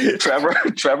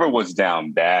Trevor was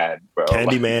down bad, bro.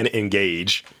 Candyman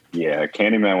engage. Yeah,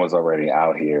 Candyman was already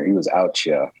out here. He was out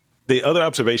here. The other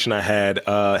observation I had,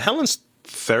 Helen's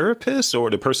therapist or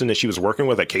the person that she was working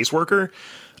with, a caseworker,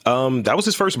 that was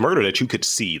his first murder that you could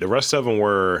see. The rest of them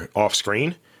were off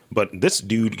screen, but this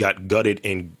dude got gutted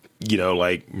and,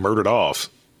 like murdered off.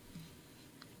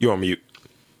 You're on mute.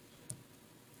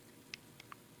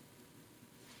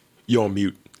 You're on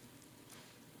mute.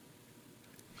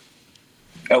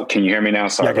 Oh, can you hear me now?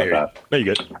 Sorry about that. No,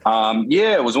 you're good.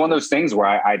 It was one of those things where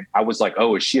I was like,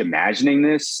 oh, is she imagining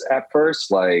this at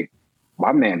first? Like,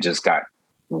 my man just got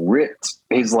ripped.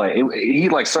 He's like, he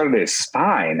like started his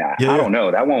spine. I don't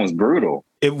know. That one was brutal.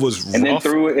 It was rough. And then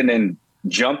threw it and then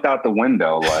jumped out the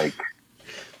window. Like,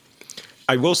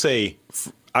 I will say,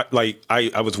 I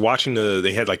was watching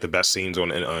they had like the best scenes on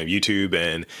YouTube,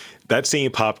 and that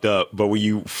scene popped up. But when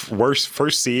you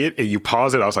first see it and you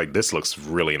pause it, I was like, this looks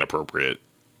really inappropriate.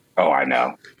 Oh, I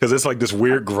know. Because it's like this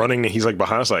weird grunting, and he's like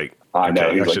behind us, like, I know.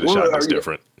 I should have shot this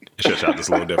different. I should have shot this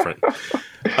a little different.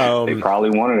 They probably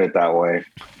wanted it that way.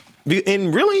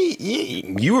 And really,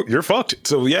 you're fucked.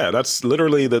 So yeah, that's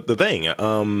literally the thing.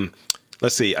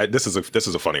 Let's see. This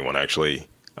is a funny one actually. I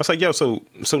was like, yo, so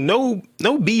no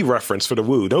B reference for the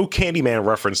Wu, no Candyman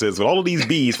references with all of these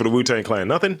B's for the Wu-Tang Clan.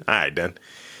 Nothing. All right, then.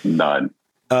 None.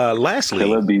 Lastly,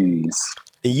 killer bees.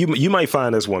 You might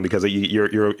find this one because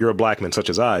you're a black man such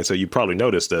as I, so you probably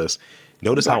noticed this.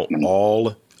 Notice how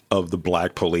all of the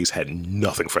black police had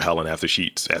nothing for Helen after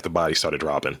bodies started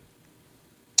dropping.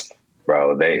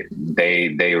 Bro, they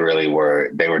really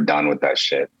were. They were done with that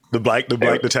shit. The black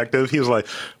detective, he was like,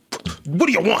 "What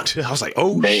do you want?" I was like,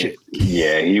 "Oh shit!"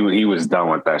 Yeah, he was done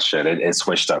with that shit. It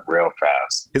switched up real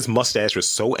fast. His mustache was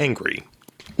so angry.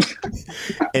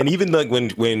 And even like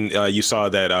when you saw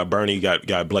that Bernie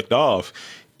got blicked off,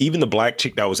 even the black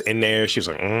chick that was in there, she was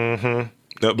like, "Mm-hmm."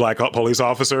 The black police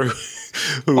officer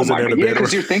who was in there. Yeah,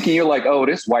 because you're thinking, you're like, oh,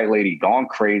 this white lady gone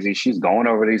crazy. She's going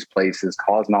over these places,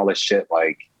 causing all this shit.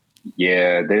 Like,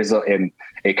 yeah, and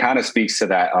it kind of speaks to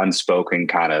that unspoken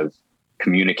kind of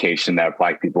communication that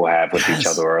black people have with each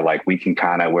other, or like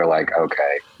we're like,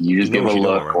 okay, you just give a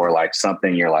look or like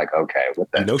something, you're like, okay,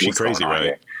 what the she's crazy,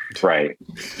 right? Right.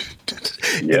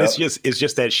 And it's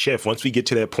just that shift. Once we get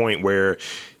to that point where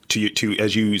to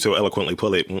as you so eloquently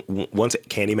put it, once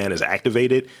Candyman is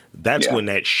activated, that's when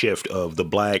that shift of the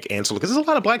black ancillary, because there's a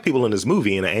lot of black people in this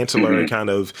movie and an ancillary kind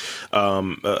of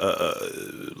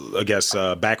I guess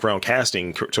background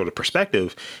casting sort of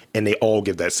perspective, and they all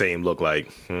give that same look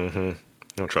like I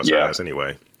don't trust your ass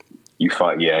anyway. You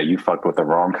fucked with the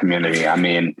wrong community. I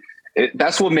mean,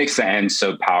 that's what makes the end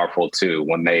so powerful too,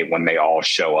 when they all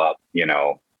show up,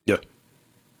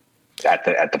 at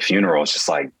the funeral. It's just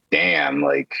like, damn,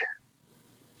 like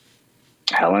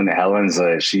Helen's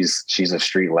she's a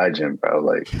street legend, bro.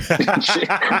 Like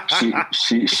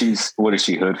she's what is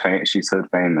she hood famous? She's hood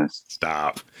famous.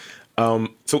 Stop.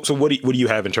 So what do you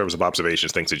have in terms of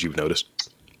observations, things that you've noticed?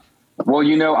 Well,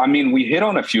 I mean, we hit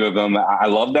on a few of them. I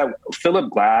love that Philip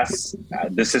Glass.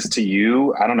 This is to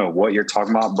you. I don't know what you're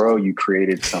talking about, bro. You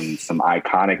created some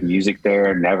iconic music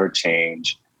there. Never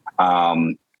change.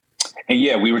 And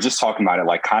yeah, we were just talking about it,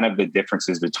 like kind of the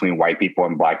differences between white people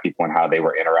and black people and how they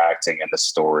were interacting in the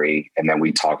story. And then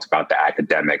we talked about the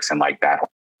academics and like that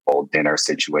whole dinner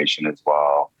situation as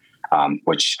well,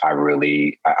 which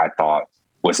I thought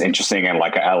was interesting and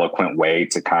like an eloquent way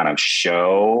to kind of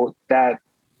show that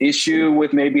issue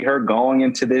with maybe her going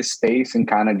into this space and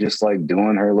kind of just like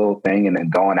doing her little thing and then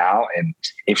going out. And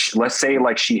if let's say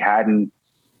like she hadn't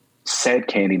said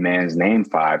Candyman's name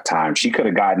 5 times, she could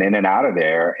have gotten in and out of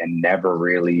there and never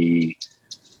really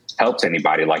helped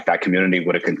anybody. Like that community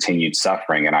would have continued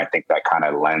suffering. And I think that kind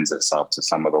of lends itself to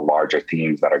some of the larger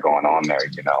themes that are going on there,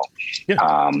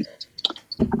 Yeah.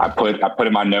 I put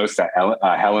in my notes that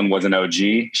Helen was an OG.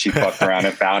 She fucked around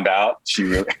and found out.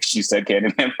 She said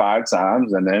Candyman 5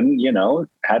 times and then,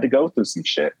 had to go through some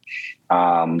shit.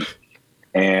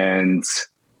 And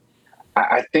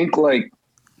I think like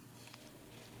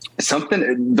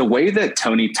the way that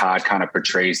Tony Todd kind of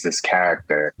portrays this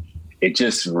character, it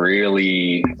just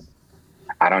really,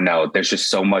 I don't know. There's just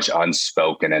so much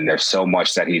unspoken and there's so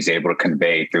much that he's able to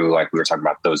convey through, like we were talking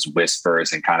about, those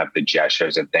whispers and kind of the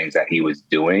gestures and things that he was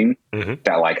doing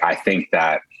that like, I think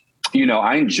that,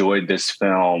 I enjoyed this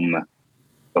film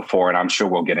before and I'm sure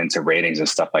we'll get into ratings and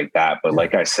stuff like that. But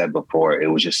like I said before,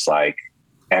 it was just like,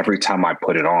 every time I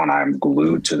put it on, I'm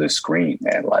glued to the screen,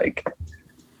 man. Like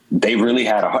they really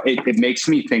had it makes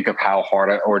me think of how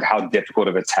hard or how difficult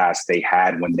of a task they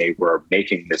had when they were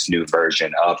making this new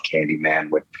version of Candyman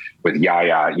with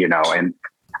Yahya, and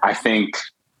I think,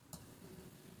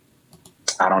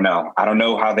 I don't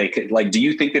know how they could, like, do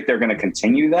you think that they're going to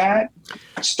continue that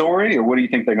story or what do you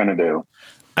think they're going to do?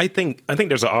 I think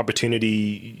there's an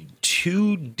opportunity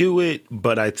to do it,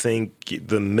 but I think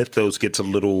the mythos gets a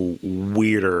little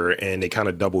weirder and they kind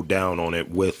of double down on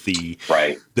it with the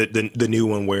new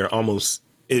one where almost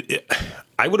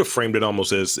I would have framed it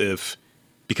almost as if,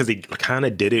 because they kind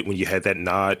of did it when you had that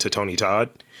nod to Tony Todd.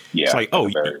 Yeah. It's like,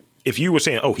 if you were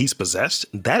saying, he's possessed,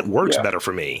 that works better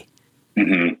for me.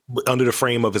 Under the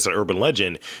frame of it's an urban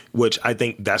legend, which I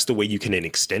think that's the way you can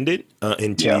extend it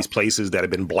into these places that have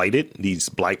been blighted, these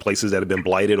black places that have been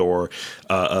blighted or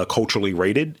culturally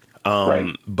rated.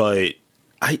 But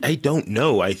I don't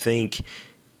know. I think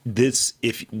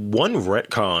if one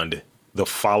retconned the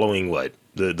following,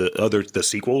 the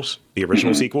sequels, the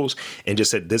original sequels, and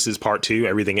just said, this is part 2,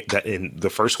 everything that in the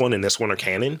first one and this one are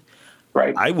canon.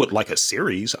 Right. I would like a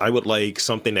series. I would like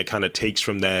something that kind of takes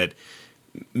from that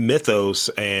mythos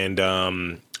and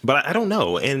but I don't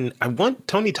know, and I want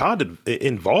Tony Todd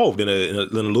involved in a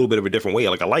little bit of a different way.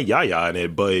 Like I like Yahya in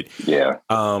it, but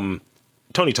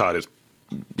Tony Todd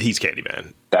he's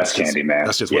Candyman. That's Candyman.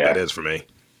 That's just what that is for me.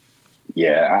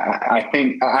 Yeah, I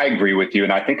think I agree with you,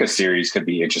 and I think a series could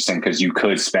be interesting because you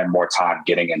could spend more time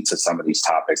getting into some of these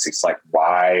topics. It's like,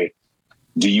 why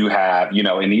do you have,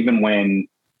 and even when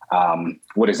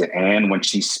what is it, Anne, when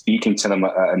she's speaking to them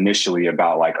initially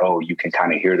about like, you can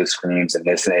kind of hear the screams and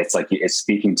this, and it's like it's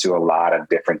speaking to a lot of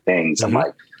different things and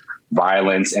like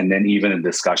violence, and then even the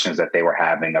discussions that they were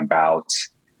having about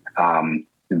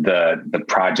the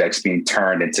projects being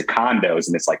turned into condos,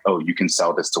 and it's like, you can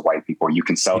sell this to white people, you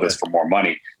can sell this for more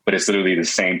money, but it's literally the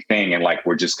same thing, and like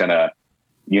we're just gonna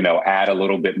add a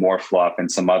little bit more fluff and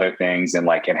some other things. And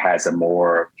like, it has a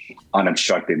more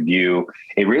unobstructed view.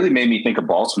 It really made me think of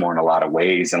Baltimore in a lot of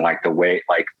ways. And like the way,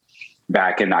 like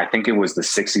back in, I think it was the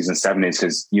 60s and 70s,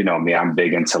 because, me, I'm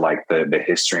big into like the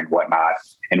history and whatnot.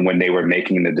 And when they were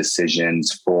making the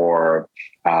decisions for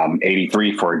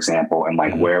 83, for example, and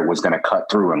like where it was going to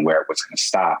cut through and where it was going to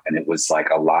stop. And it was like,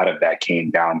 a lot of that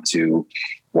came down to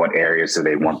what areas do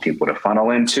they want people to funnel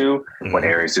into? What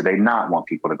areas do they not want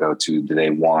people to go to? Do they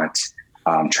want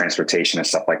transportation and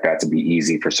stuff like that to be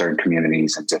easy for certain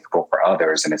communities and difficult for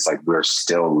others? And it's like, we're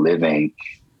still living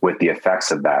with the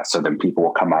effects of that. So then people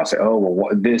will come out and say,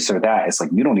 this or that. It's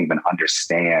like, you don't even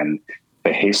understand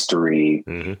the history,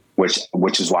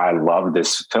 which is why I love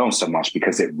this film so much,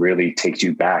 because it really takes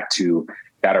you back to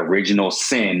that original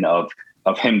sin of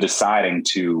him deciding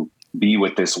to be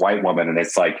with this white woman. And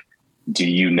it's like, do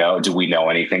we know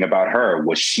anything about her?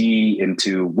 Was she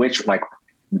into which, like,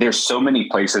 there's so many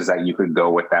places that you could go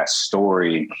with that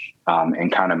story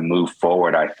and kind of move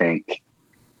forward. I think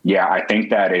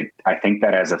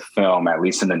that as a film, at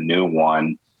least in the new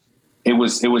one, it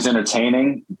was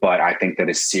entertaining, but I think that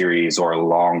a series or a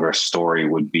longer story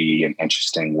would be an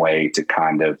interesting way to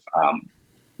kind of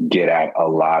get at a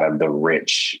lot of the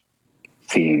rich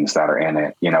themes that are in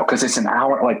it, you know, because it's an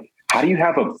hour. Like, how do you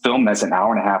have a film that's an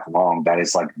hour and a half long that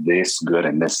is like this good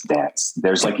and this dense?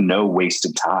 There's like no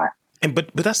wasted time. And but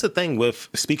that's the thing with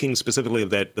speaking specifically of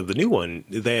the new one,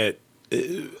 that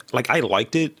like I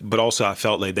liked it, but also I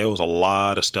felt like there was a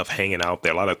lot of stuff hanging out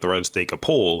there, a lot of threads they could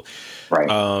pull. Right.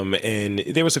 And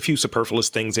there was a few superfluous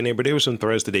things in there, but there were some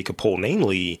threads that they could pull.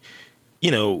 Namely,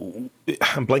 you know,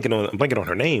 I'm blanking on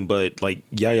her name, but like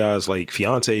Yaya's like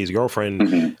fiance's girlfriend.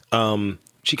 Mm-hmm.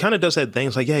 She kind of does that thing.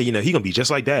 It's like, yeah, you know, he gonna be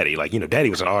just like Daddy. Like, you know, Daddy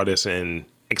was an artist and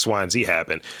X, Y, and Z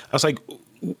happened. I was like,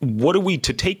 what are we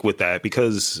to take with that?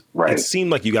 Because it seemed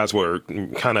like you guys were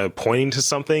kind of pointing to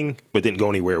something, but didn't go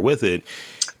anywhere with it.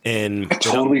 And I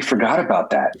totally forgot about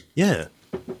that. Yeah.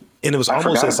 And it was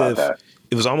almost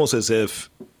as if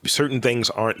certain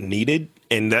things aren't needed.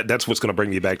 And that's what's going to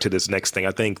bring me back to this next thing.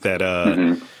 I think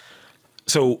that,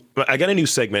 so I got a new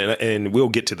segment, and we'll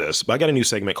get to this, but I got a new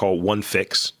segment called One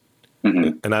Fix.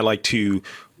 Mm-hmm. And I like to,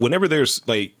 whenever there's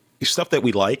like stuff that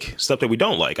we like, stuff that we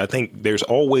don't like, I think there's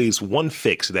always one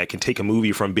fix that can take a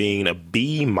movie from being a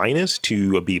B-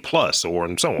 to a B+, or so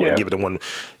on, and give it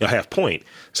a half point.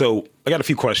 So I got a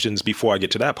few questions before I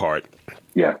get to that part.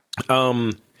 Yeah.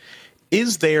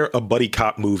 Is there a buddy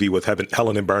cop movie with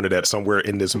Helen and Bernadette somewhere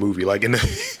in this movie? Like in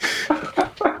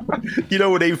the, you know,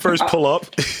 when they first pull up?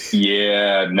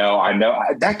 Yeah, no, I know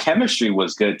that chemistry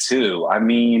was good too. I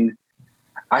mean,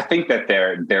 I think that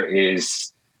there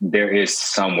is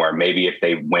somewhere, maybe if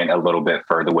they went a little bit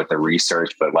further with the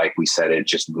research, but like we said, it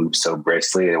just moved so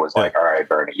briskly. It was like, all right,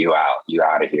 Bernie, you out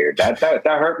of here. That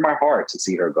hurt my heart to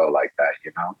see her go like that,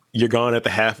 you know? You're gone at the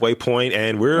halfway point,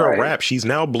 and we're a wrap. She's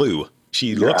now blue.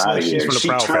 She looks like she's from the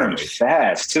Proud Family. She turned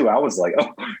fast too. I was like,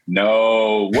 oh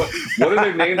no. What are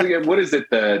their names again? What is it?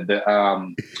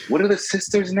 What are the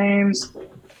sisters' names?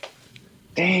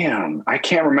 Damn, I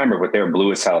can't remember, but they're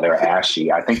blue as hell. They're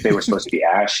ashy. I think they were supposed to be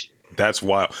ashy. That's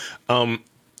wild.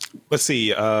 Let's see.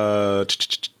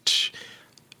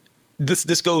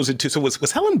 This goes into, so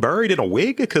was Helen buried in a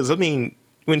wig? Because I mean,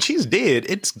 when she's dead,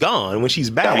 it's gone. When she's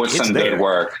back, that was some good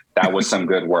work. That was some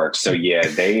good work. So yeah,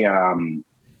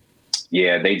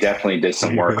 they definitely did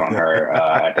some work on her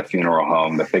at the funeral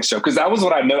home, the fix show. Because that was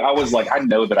what I know. I was like, I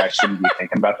know that I shouldn't be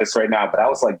thinking about this right now, but I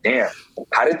was like, damn,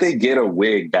 how did they get a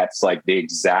wig that's like the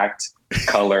exact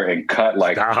color and cut?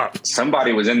 Like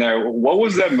somebody was in there. What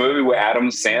was that movie with Adam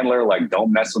Sandler? Like,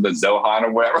 Don't Mess with the Zohan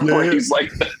or whatever. Yeah. Where he's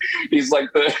like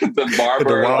the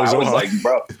barber. I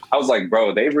was like,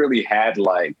 bro, they really had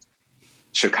like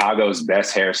Chicago's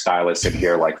best hairstylist in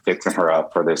here, like fixing her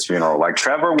up for this funeral. Like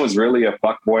Trevor was really a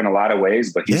fuckboy in a lot of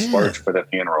ways, but he splurged for the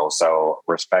funeral. So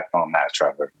respect on that,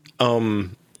 Trevor.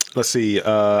 Let's see.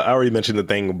 I already mentioned the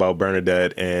thing about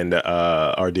Bernadette and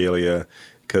Ardelia,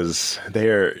 because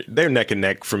they're neck and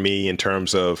neck for me in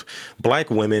terms of black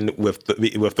women with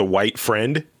the white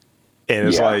friend, and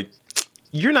it's like,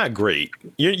 you're not great.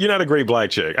 You're not a great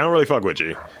black chick. I don't really fuck with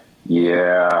you.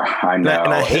 Yeah, I know.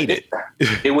 And I hate it.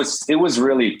 It was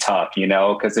really tough, you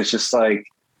know, because it's just like,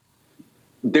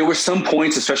 there were some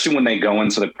points, especially when they go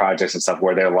into the projects and stuff,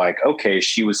 where they're like, okay,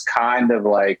 she was kind of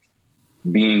like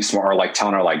being smart, or like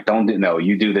telling her like,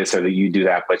 you do this or you do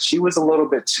that. But she was a little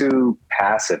bit too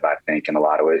passive, I think, in a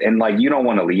lot of ways. And like, you don't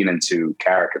want to lean into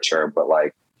caricature, but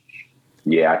like,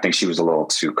 yeah, I think she was a little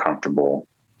too comfortable.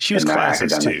 She was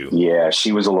classist too. Yeah,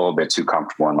 she was a little bit too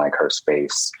comfortable in like her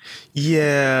space.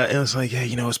 Yeah, and it was like, yeah,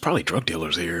 you know, it's probably drug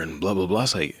dealers here and blah blah blah.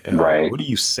 It's like, right? What are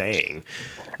you saying?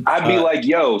 I'd be like,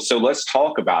 yo, so let's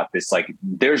talk about this. Like,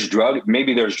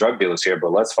 maybe there's drug dealers here,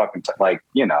 but let's fucking like,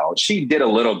 you know, she did a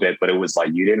little bit, but it was like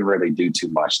you didn't really do too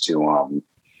much to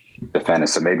defend it.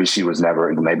 So maybe she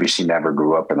never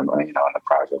grew up in the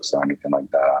projects or anything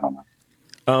like that. I don't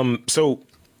know. So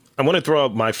I want to throw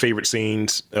out my favorite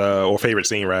scenes, or favorite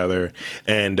scene rather,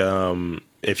 and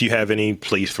if you have any,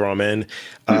 please throw them in.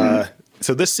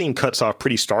 So this scene cuts off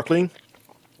pretty starkly,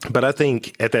 but I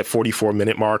think at that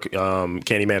 44-minute mark,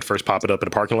 Candyman first popped it up in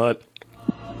the parking lot.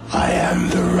 I am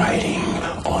the writing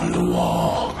on the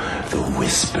wall, the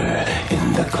whisper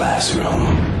in the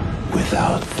classroom.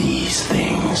 Without these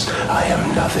things, I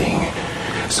am nothing.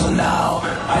 So now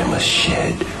I must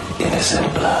shed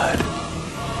innocent blood.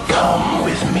 Come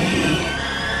with me.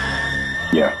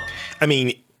 Yeah. I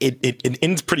mean, it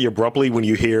ends pretty abruptly when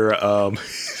you hear Anne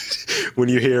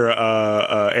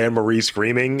Marie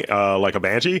screaming like a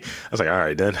banshee. I was like, all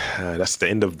right, then that's the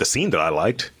end of the scene that I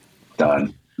liked.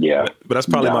 Done. Yeah. But that's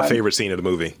probably my favorite scene of the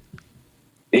movie.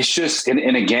 it's just,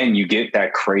 and again, you get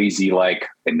that crazy, like,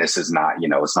 and this is not,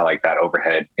 it's not like that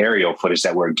overhead aerial footage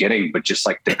that we're getting, but just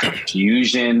like the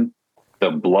confusion,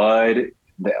 the blood,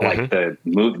 like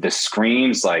the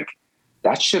screams, like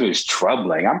that shit is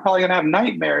troubling. I'm probably gonna have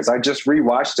nightmares. I just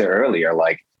rewatched it earlier.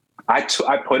 Like I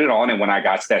put it on, and when I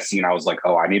got to that scene, I was like,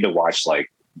 oh, I need to watch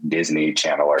like Disney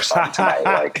Channel or something tonight.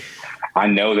 Like, I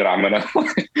know that I'm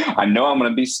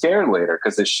gonna be scared later,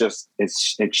 because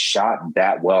it's shot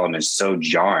that well and it's so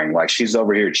jarring. Like, she's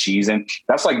over here cheesing.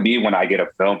 That's like me when I get a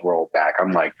film roll back.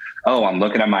 I'm like, oh, I'm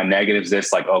looking at my negatives.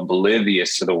 This like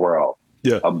oblivious to the world.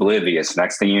 Yeah, oblivious.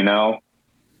 Next thing you know,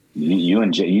 you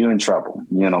in trouble.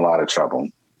 You're in a lot of trouble.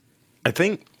 I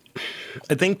think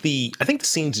the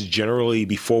scenes generally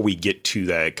before we get to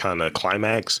that kind of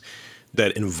climax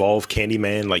that involve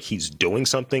Candyman, like he's doing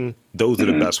something, those are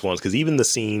the best ones. Because even the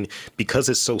scene, because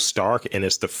it's so stark and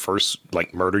it's the first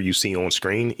like murder you see on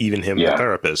screen, even him, the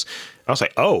therapist, I was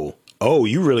like, oh,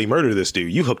 you really murdered this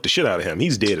dude. You hooked the shit out of him.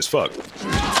 He's dead as fuck.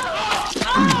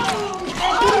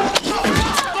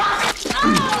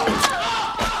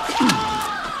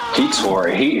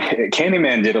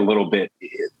 Candyman did a little bit.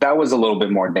 That was a little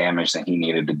bit more damage than he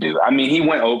needed to do. I mean, he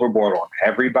went overboard on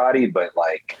everybody, but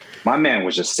like my man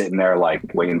was just sitting there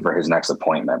like waiting for his next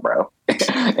appointment, bro,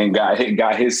 and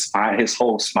got his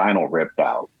whole spinal ripped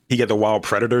out. He got the wild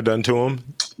predator done to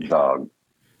him. Dog.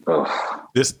 Ugh.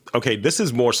 This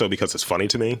is more so because it's funny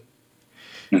to me.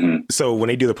 Mm-hmm. So when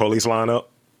they do the police lineup,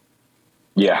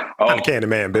 I'm the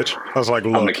Candyman, bitch. I was like,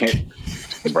 look,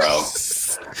 bro.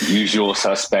 Usual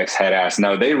Suspects, head ass.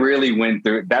 No, they really went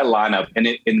through that lineup,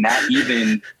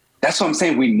 that's what I'm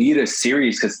saying. We need a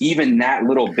series, because even that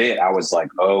little bit, I was like,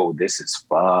 oh, this is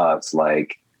fucked.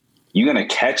 Like, you're gonna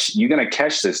catch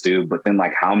this dude, but then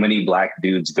like how many black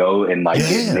dudes go and like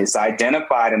get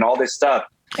misidentified and all this stuff,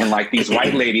 and like these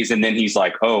white ladies, and then he's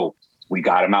like, oh, we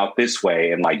got him out this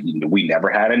way, and like we never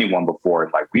had anyone before,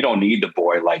 and like we don't need the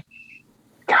boy. Like,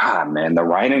 God, man, the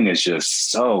writing is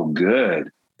just so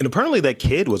good. And apparently that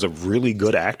kid was a really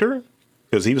good actor,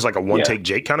 because he was like a one-take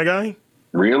Jake kind of guy.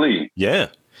 Really? Yeah.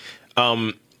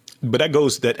 But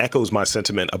that echoes my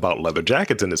sentiment about leather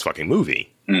jackets in this fucking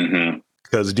movie. Mm-hmm.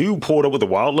 Because dude pulled up with a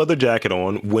wild leather jacket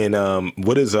on when,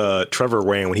 what is Trevor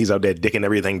wearing when he's out there dicking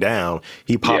everything down?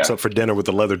 He pops up for dinner with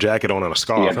the leather jacket on and a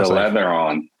scarf. Yeah, the leather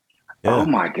on. Yeah. Oh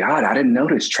my God, I didn't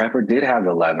notice Trevor did have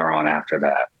the leather on after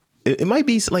that. It might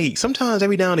be like sometimes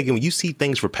every now and again when you see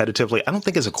things repetitively, I don't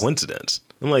think it's a coincidence.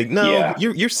 I'm like, no,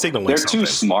 you're signaling. They're something. Too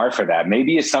smart for that.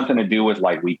 Maybe it's something to do with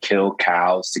like we kill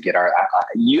cows to get our.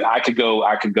 I could go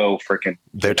freaking.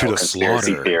 They're to the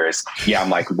conspiracy slaughter. Theorists. Yeah, I'm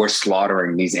like, we're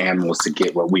slaughtering these animals to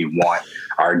get what we want.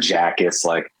 Our jackets,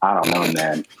 like, I don't know,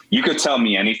 man. You could tell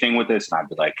me anything with this, and I'd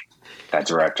be like, that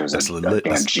director's a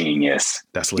damn genius.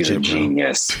 That's legit. He's a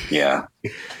genius. Yeah,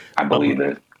 I believe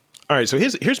it. All right, so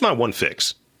here's my one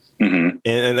fix. Mm-hmm.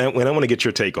 And I want to get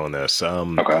your take on this.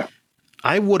 Okay.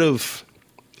 I would have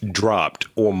dropped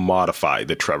or modified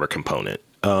the Trevor component.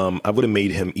 I would have made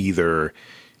him either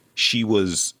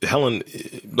Helen,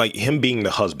 like him being the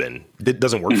husband. That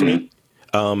doesn't work for me.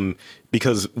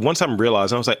 Because once I'm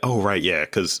realizing, I was like, oh, right, yeah.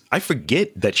 Because I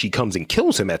forget that she comes and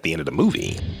kills him at the end of the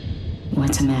movie.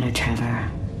 What's the matter, Trevor?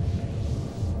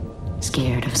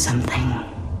 Scared of something?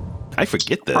 I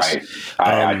forget this. Right.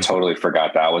 I totally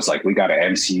forgot that. I was like, we got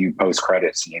an MCU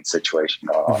post-credit scene situation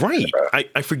going on.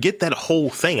 Right. I forget that whole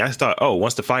thing. I thought, oh,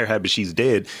 once the fire happened, she's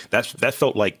dead. That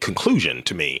felt like conclusion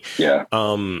to me. Yeah.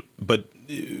 But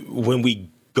when we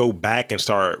go back and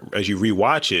start, as you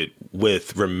rewatch it,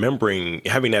 with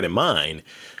having that in mind,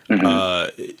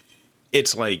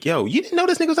 it's like, yo, you didn't know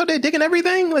this nigga was out there digging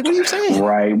everything? Like, what are you saying?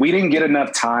 Right. We didn't get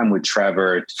enough time with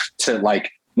Trevor to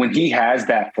like, when he has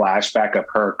that flashback of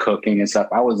her cooking and stuff,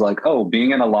 I was like, oh,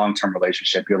 being in a long-term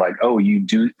relationship, you're like, oh, you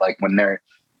do, like when they're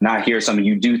not here, something,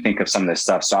 you do think of some of this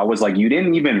stuff. So I was like, you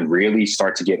didn't even really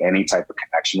start to get any type of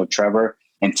connection with Trevor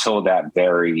until that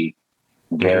very,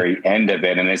 very end of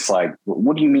it. And it's like,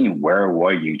 what do you mean? Where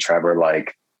were you, Trevor?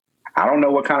 Like, I don't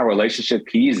know what kind of relationship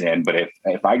he's in, but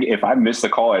if I miss the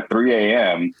call at 3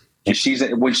 a.m., and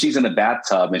when she's in the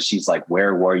bathtub and she's like,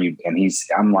 where were you? And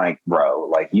I'm like, bro,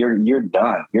 like you're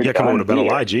done. You're done. Come on to better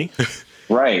lie, G.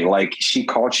 Right. Like she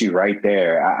caught you right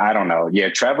there. I don't know. Yeah.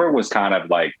 Trevor was kind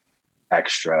of like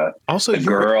extra. Also, the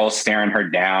girl staring her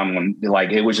down when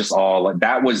like, it was just all like,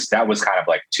 that was kind of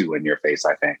like too in your face,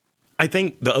 I think. I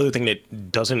think the other thing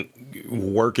that doesn't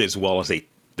work as well as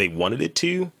they wanted it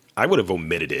to, I would have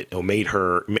omitted it or made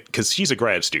her, because she's a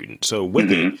grad student. So with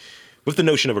the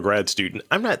notion of a grad student,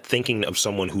 I'm not thinking of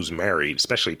someone who's married,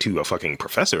 especially to a fucking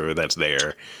professor that's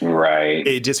there. Right.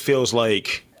 It just feels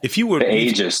like If you were the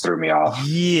ages threw me off.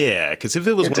 Yeah, because if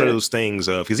it was one of those things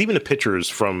of, because even the pictures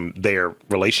from their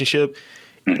relationship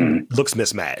looks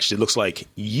mismatched. It looks like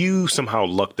you somehow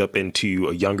lucked up into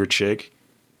a younger chick,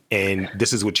 and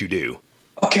this is what you do.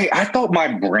 Okay, I thought my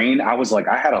brain, I was like,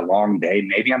 I had a long day.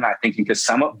 Maybe I'm not thinking, because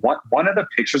one of the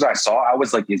pictures I saw, I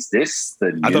was like, is this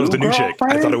the new I thought it was the new chick.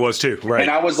 girlfriend? I thought it was too, right. And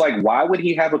I was like, why would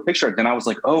he have a picture? Then I was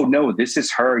like, oh no, this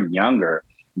is her younger.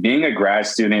 Being a grad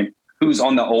student who's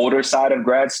on the older side of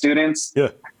grad students, yeah,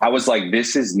 I was like,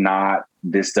 this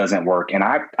doesn't work. And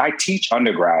I teach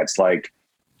undergrads, like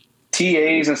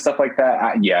TAs and stuff like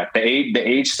that. The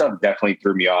age stuff definitely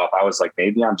threw me off. I was like,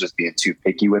 maybe I'm just being too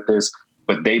picky with this.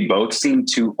 But they both seem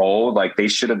too old. Like they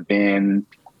should have been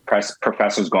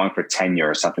professors going for tenure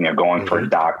or something, or going for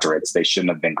doctorates. They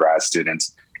shouldn't have been grad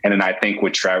students. And then I think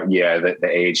with Trevor, the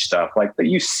age stuff, like that,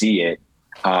 you see it.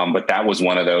 But that was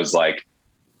one of those like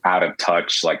out of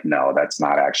touch. Like, no, that's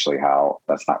not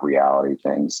reality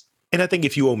things. And I think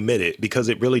if you omit it, because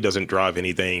it really doesn't drive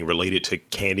anything related to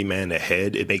Candyman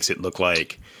ahead, it makes it look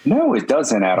like... No, it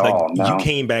doesn't at all. No. You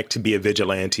came back to be a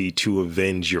vigilante to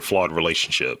avenge your flawed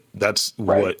relationship. That's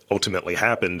what ultimately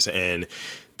happens. And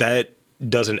that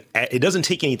doesn't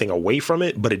take anything away from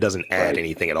it, but it doesn't add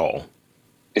anything at all.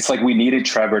 It's like we needed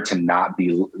Trevor to not be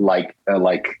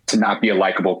to not be a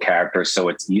likable character.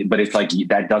 But it's like,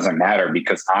 that doesn't matter,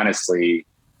 because honestly,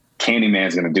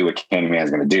 Candyman's going to do what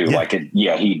Candyman's going to do.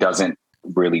 Yeah. He doesn't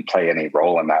really play any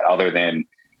role in that, other than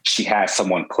she has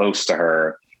someone close to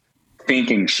her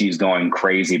thinking she's going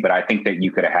crazy. But I think that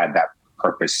you could have had that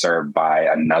purpose served by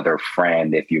another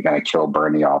friend if you're going to kill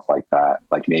Bernie off like that.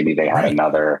 Like maybe they had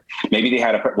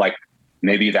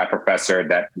maybe that professor,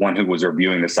 that one who was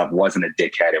reviewing this stuff, wasn't a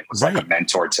dickhead and was like a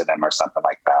mentor to them or something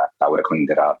like that. I would have cleaned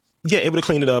it up. Yeah, it would have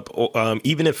cleaned it up.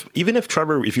 Even if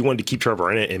Trevor, if you wanted to keep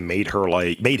Trevor in it and made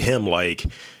him like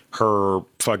her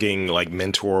fucking like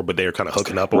mentor, but they're kind of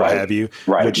hooking up or what have you.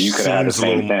 Right. Which you could have the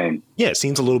same thing. Yeah, it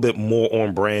seems a little bit more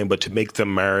on brand, but to make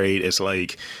them married, it's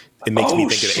like, it makes me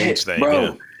think of the age thing. Bro.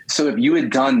 Yeah. So if you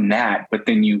had done that, but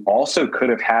then you also could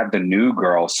have had the new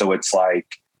girl. So it's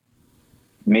like,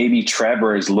 maybe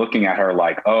Trevor is looking at her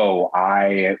like, oh,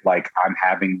 I'm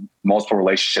having multiple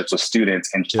relationships with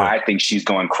students, and I think she's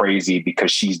going crazy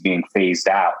because she's being phased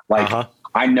out. Like,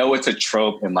 I know it's a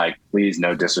trope, and like, please,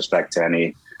 no disrespect to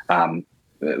any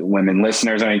women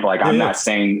listeners or anything. Like, I'm not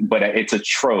saying, but it's a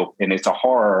trope, and it's a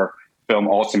horror film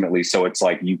ultimately. So it's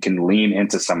like you can lean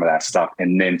into some of that stuff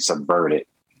and then subvert it.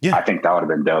 Yeah, I think that would have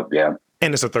been dope. Yeah,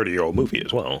 and it's a 30-year-old movie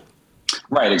as well.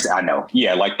 Right. I know.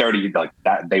 Yeah. Like 30, like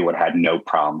that, they would have had no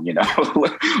problem,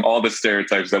 all the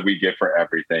stereotypes that we get for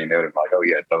everything. They would have been like, oh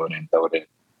yeah, throw it in.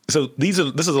 So this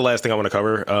is the last thing I want to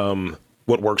cover.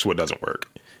 What works, what doesn't work.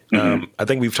 I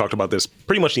think we've talked about this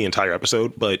pretty much the entire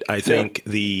episode, but I think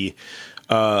the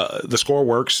score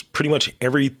works. Pretty much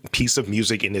every piece of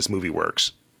music in this movie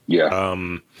works. Yeah.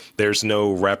 There's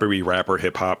no rapper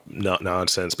hip hop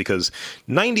nonsense, because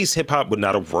 90s hip hop would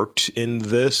not have worked in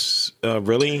this,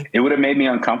 really. It would have made me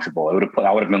uncomfortable. I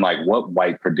would have been like, what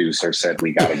white producer said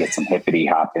we got to get some hippity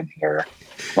hop in here?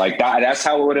 Like that's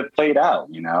how it would have played out,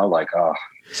 like, oh,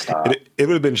 stop. It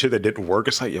would have been shit that didn't work.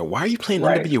 It's like, yo, why are you playing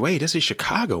NWA? This is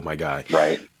Chicago, my guy.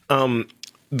 Right.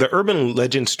 The urban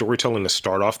legend storytelling to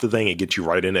start off the thing, it gets you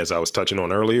right in, as I was touching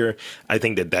on earlier. I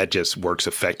think that just works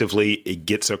effectively. It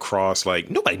gets across like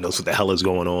nobody knows what the hell is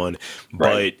going on,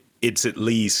 but it's at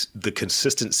least the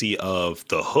consistency of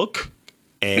the hook,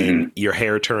 and your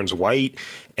hair turns white,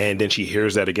 and then she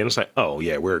hears that again. It's like, oh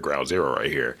yeah, we're at ground zero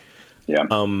right here. Yeah.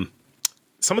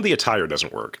 Some of the attire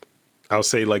doesn't work. I'll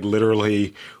say like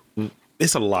literally,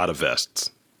 it's a lot of vests.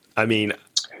 I mean,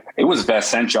 it was vest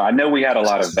central. I know we had a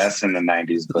lot of vests in the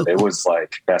 90s, but it was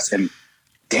like vest. And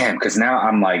damn, because now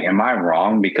I'm like, am I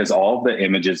wrong? Because all the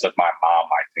images of my mom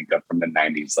I think of from the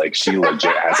 90s, like she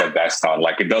legit has a vest on.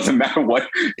 Like it doesn't matter what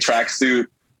tracksuit,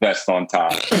 vest on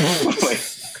top.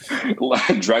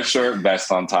 Like dress shirt,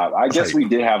 vest on top. I guess we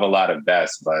did have a lot of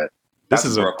vests, but this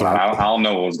is Brooklyn. I don't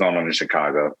know what was going on in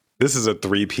Chicago. This is a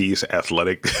 3-piece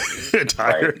athletic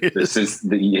attire. Right.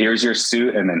 Here's your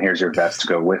suit, and then here's your vest to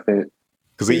go with it.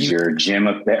 There's your gym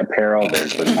apparel.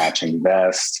 There's the matching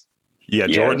vest. Yeah,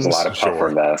 Jordan's there's a lot of puffer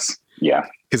vests. Yeah.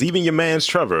 Because even your man's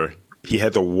Trevor, he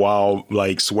had the wild,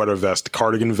 like, sweater vest,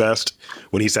 cardigan vest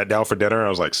when he sat down for dinner. I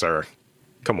was like, sir,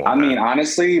 come on. I mean,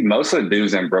 honestly, most of the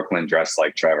dudes in Brooklyn dress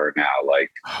like Trevor now.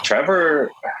 Like,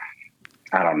 Trevor,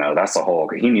 I don't know. That's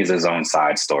he needs his own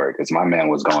side story, because my man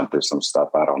was going through some stuff.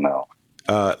 I don't know.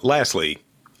 Lastly,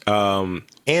 Anne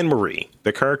Marie,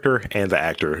 the character and the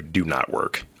actor do not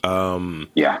work.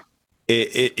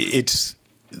 It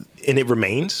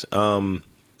remains.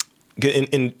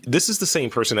 and this is the same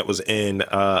person that was in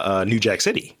New Jack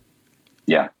City.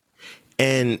 Yeah.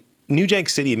 And New Jack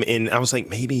City, and I was like,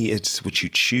 maybe it's what you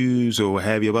choose or what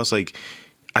have you. But I was like,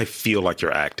 I feel like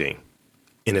you're acting,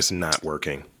 and it's not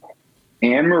working.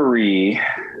 Anne-Marie.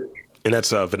 And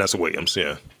that's Vanessa Williams,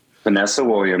 yeah. Vanessa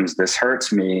Williams, this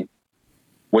hurts me,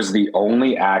 was the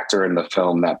only actor in the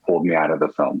film that pulled me out of the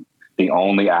film. The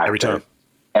only actor. Every time.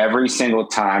 Every single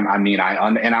time. I mean,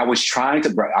 I was trying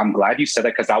to, I'm glad you said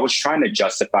that, because I was trying to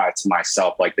justify it to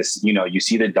myself. Like this, you know, you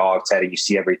see the dog's head and you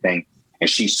see everything, and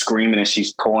she's screaming and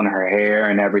she's pulling her hair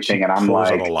and everything. And I'm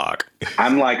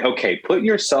like, okay, put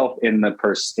yourself in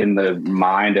the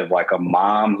mind of like a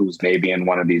mom who's maybe in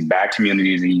one of these bad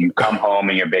communities, and you come home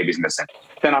and your baby's missing.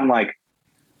 Then I'm like,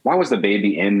 why was the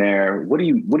baby in there? What are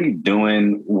you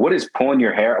doing? What is pulling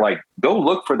your hair? Like, go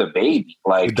look for the baby.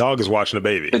 Like, the dog is watching the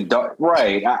baby. The dog,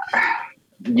 right?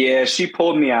 Yeah, she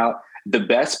pulled me out. The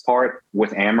best part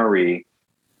with Anne-Marie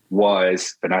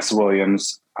was Vanessa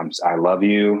Williams. I love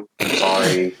you. I'm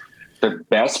sorry. The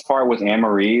best part with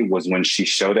Anne-Marie was when she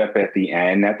showed up at the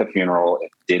end at the funeral and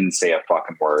didn't say a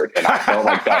fucking word. And I felt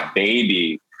like that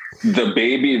baby,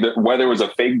 whether it was a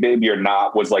fake baby or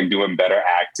not, was like doing better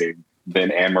acting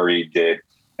than Anne-Marie did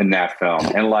in that film.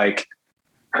 And like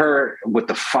her with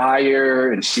the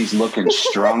fire, and she's looking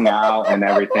strung out and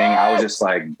everything. I was just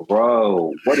like,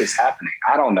 bro, what is happening?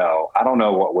 I don't know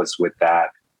what was with that.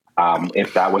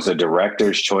 If that was a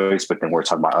director's choice, but then we're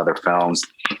talking about other films.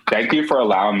 Thank you for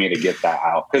allowing me to get that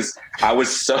out, because I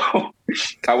was so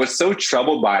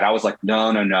troubled by it. I was like,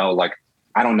 no. Like,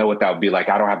 I don't know what that would be like.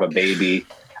 I don't have a baby.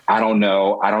 I don't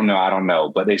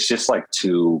know. But it's just like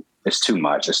it's too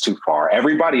much. It's too far.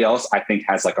 Everybody else, I think,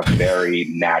 has like a very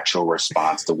natural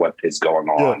response to what is going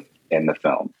on in the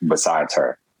film besides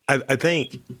her. I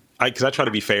think, because I try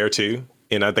to be fair too,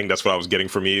 and I think that's what I was getting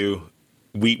from you.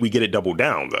 We get it doubled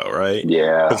down though, right?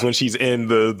 Yeah. Because when she's in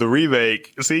the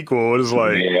remake sequel, it's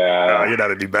like, oh, you're not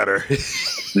to do better.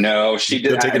 No, she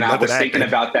did. And I was thinking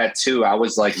about that too. I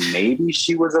was like, maybe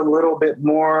she was a little bit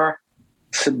more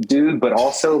subdued, but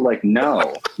also like,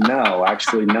 no,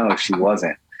 actually, no, she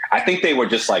wasn't. I think they were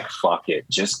just like, fuck it,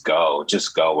 just go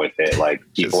with it. Like,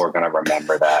 people are going to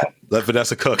remember that. Let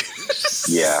Vanessa cook.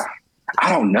 Yeah. I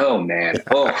don't know, man.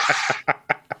 Oh.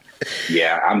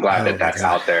 Yeah, I'm glad that's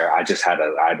out there. I just had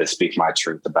to speak my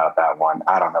truth about that one.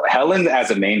 I don't know. Helen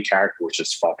as a main character was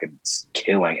just fucking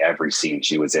killing every scene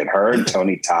she was in. Her and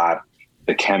Tony Todd,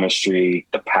 the chemistry,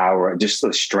 the power, just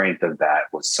the strength of that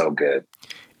was so good.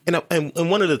 And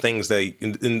one of the things that,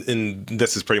 and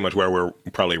this is pretty much where we'll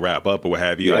probably wrap up or what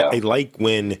have you. I like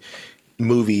when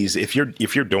movies, if you're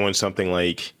doing something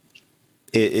like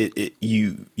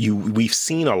we've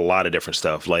seen a lot of different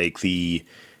stuff, like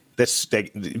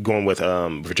going with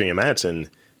Virginia Madsen,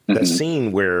 that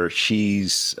scene where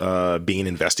she's being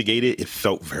investigated, it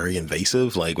felt very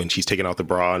invasive. Like when she's taking out the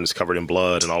bra and it's covered in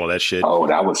blood and all of that shit. Oh,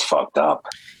 that was fucked up.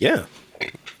 Yeah.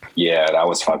 Yeah, that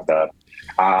was fucked up.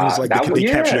 It's like they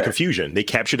captured the confusion. They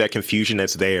captured that confusion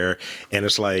that's there, and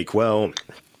it's like, well,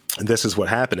 this is what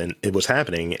happened, and it was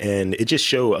happening, and it just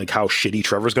showed like how shitty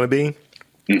Trevor's going to be.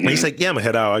 And he's like, yeah, I'm gonna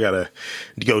head out. I gotta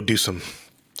go do some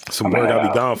work. I'll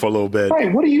be gone for a little bit.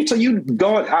 Right? What are you? So you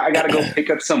going? I gotta go pick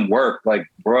up some work. Like,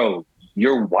 bro,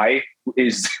 your wife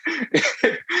is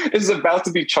about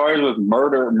to be charged with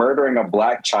murdering a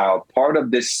black child. Part of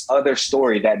this other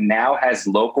story that now has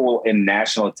local and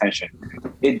national attention.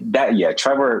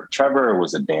 Trevor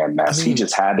was a damn mess. I mean, he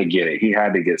just had to get it. He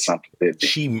had to get something.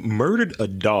 She murdered a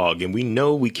dog, and we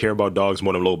know we care about dogs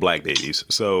more than little black babies.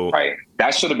 So right,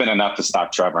 that should have been enough to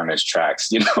stop Trevor in his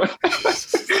tracks. You know,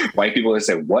 white people would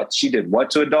say, "What? She did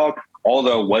what to a dog?"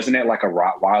 Although, wasn't it like a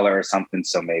Rottweiler or something?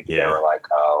 So maybe they were like,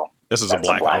 "Oh, this is a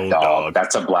black dog.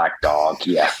 That's a black dog."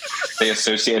 Yeah, they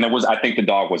associate, and it was. I think the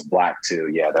dog was black too.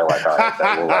 Yeah, they're like, "All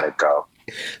right, we'll let it go."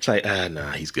 It's like,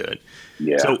 nah, he's good.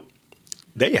 Yeah. So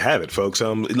there you have it, folks.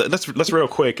 Let's real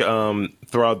quick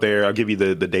throw out there. I'll give you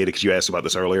the data because you asked about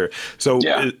this earlier. So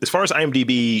as far as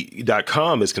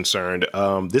IMDb.com is concerned,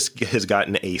 this has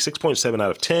gotten a 6.7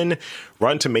 out of 10.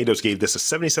 Rotten Tomatoes gave this a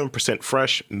 77%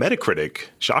 fresh. Metacritic,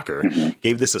 shocker,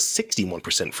 gave this a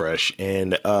 61% fresh.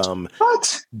 And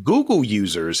Google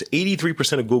users,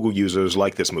 83% of Google users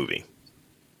like this movie.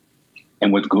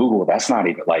 And with Google, that's not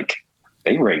even like,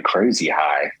 they rate crazy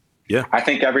high. Yeah, I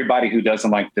think everybody who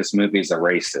doesn't like this movie is a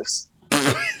racist.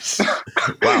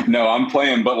 Wow. No, I'm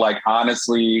playing, but like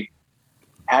honestly,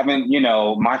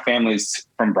 my family's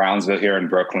from Brownsville here in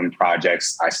Brooklyn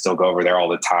projects. I still go over there all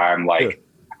the time. Like,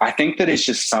 I think that it's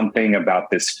just something about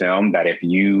this film that if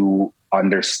you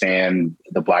understand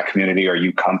the Black community, or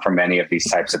you come from any of these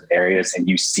types of areas and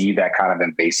you see that kind of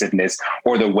invasiveness,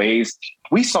 or the ways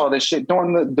we saw this shit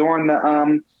during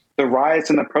the riots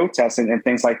and the protests and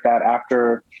things like that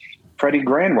after Freddie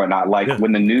Gray and whatnot. Like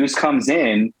when the news comes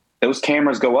in, those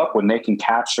cameras go up when they can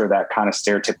capture that kind of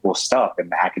stereotypical stuff,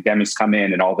 and the academics come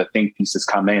in and all the think pieces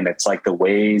come in. It's like the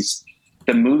ways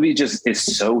the movie just is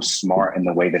so smart in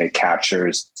the way that it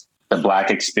captures the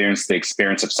Black experience, the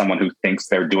experience of someone who thinks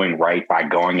they're doing right by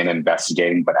going and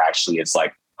investigating, but actually it's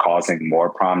like causing more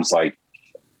problems. Like,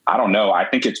 I don't know. I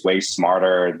think it's way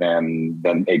smarter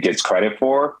than it gets credit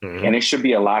for. Mm-hmm. And it should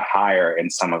be a lot higher in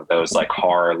some of those like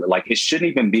horror, like it shouldn't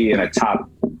even be in a top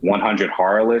 100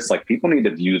 horror list. Like people need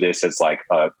to view this as like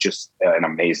just an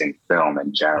amazing film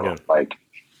in general. Yeah. Like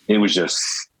it was just,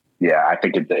 I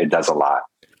think it does a lot.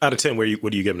 Out of 10, what are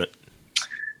you giving it?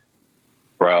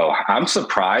 Bro, I'm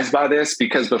surprised by this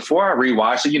because before I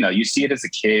rewatched it, you see it as a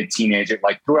kid, teenager,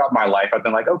 like throughout my life, I've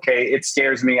been like, okay, it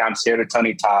scares me. I'm scared of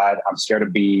Tony Todd. I'm scared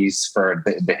of bees for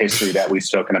the history that we've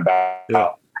spoken about. Yeah.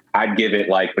 I'd give it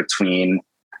like between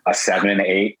a 7 and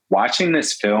 8. Watching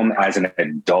this film as an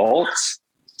adult,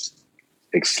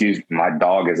 excuse me, my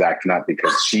dog is acting up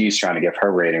because she's trying to give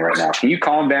her rating right now. Can you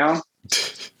calm down?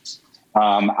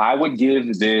 I would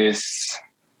give this...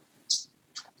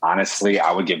 Honestly,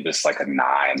 I would give this like a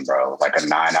 9, bro, like a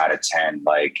 9 out of 10.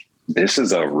 Like this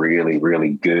is a really,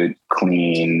 really good,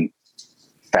 clean,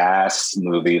 fast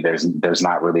movie. There's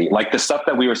not really like the stuff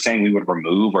that we were saying we would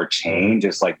remove or change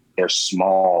is like, they're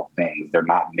small things. They're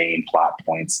not main plot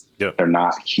points. Yep. They're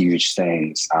not huge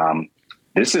things.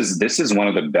 This is one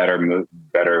of the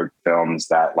better films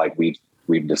that like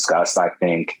we've discussed, I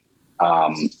think.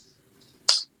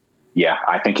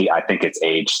 I think it's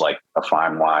aged like a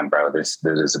fine wine, bro. This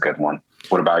is a good one.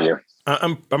 What about you?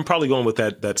 I'm probably going with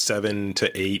that 7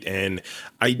 to 8, and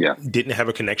I didn't have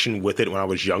a connection with it when I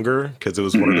was younger because it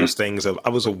was one of those things of I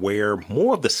was aware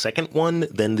more of the second one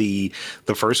than the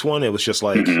first one. It was just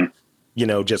like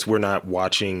just we're not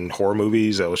watching horror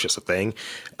movies. It was just a thing,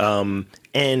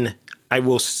 and I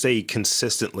will say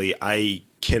consistently I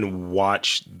can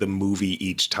watch the movie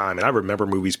each time, and I remember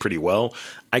movies pretty well.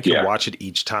 I can watch it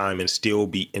each time and still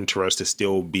be interested,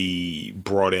 still be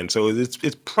brought in. So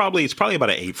it's probably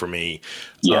about an 8 for me.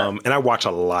 And I watch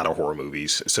a lot of horror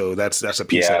movies, so that's a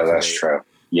piece. Yeah, that's true.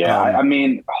 Yeah, I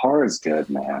mean, horror is good,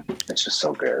 man. It's just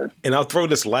so good. And I'll throw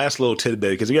this last little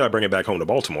tidbit because we got to bring it back home to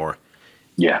Baltimore.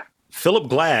 Yeah, Philip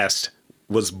Glass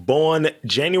was born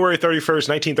January 31st,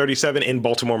 1937, in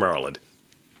Baltimore, Maryland.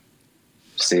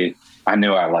 See. I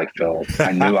knew I liked Phil.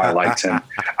 I knew I liked him.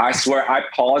 I swear, I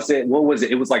paused it. What was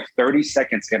it? It was like 30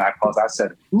 seconds and I paused. I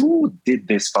said, who did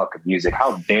this fucking music?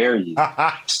 How dare you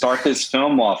start this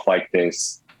film off like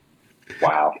this?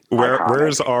 Wow.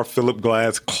 Where's our Philip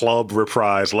Glass club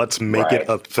reprise? Let's make it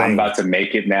a thing. I'm about to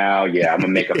make it now. Yeah, I'm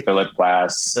going to make a Philip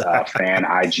Glass fan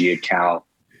IG account.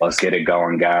 Let's get it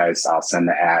going, guys. I'll send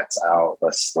the ads out.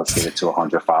 Let's get it to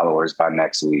 100 followers by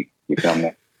next week. You feel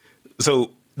me?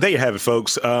 So there you have it,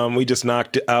 folks. We just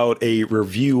knocked out a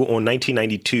review on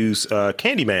 1992's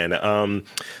Candyman.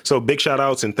 So big shout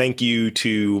outs and thank you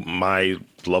to my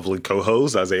lovely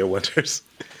co-host, Isaiah Winters.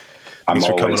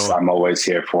 I'm always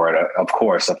here for it. Of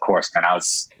course, man.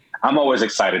 I'm always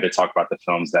excited to talk about the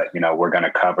films that, we're going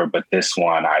to cover. But this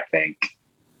one, I think,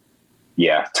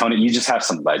 Tony, you just have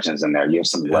some legends in there. You have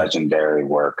some legendary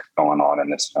work going on in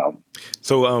this film.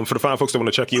 So for the fine folks that want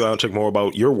to check you out, check more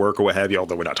about your work or what have you,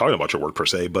 although we're not talking about your work per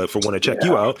se, but for want to check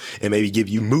you out and maybe give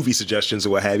you movie suggestions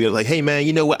or what have you, like, hey, man,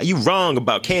 you know what? You wrong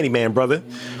about Candyman, brother.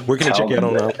 We're going to check you out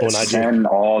on IG. Send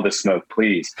all the smoke,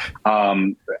 please.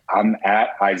 I'm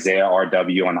at Isaiah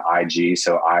RW on IG,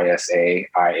 so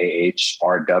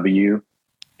ISAIAHRW.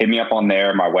 Hit me up on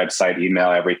there, my website,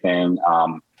 email, everything.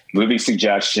 Movie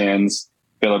suggestions,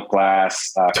 Philip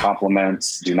Glass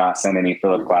compliments. Do not send any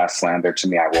Philip Glass slander to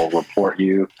me. I will report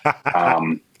you.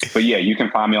 But you can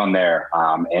find me on there.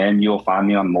 And you'll find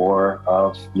me on more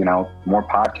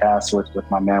podcasts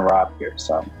with my man Rob here.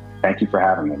 So thank you for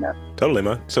having me, man. Totally,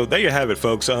 man. So there you have it,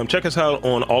 folks. Check us out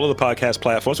on all of the podcast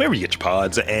platforms, wherever you get your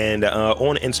pods, and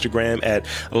on Instagram at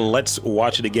Let's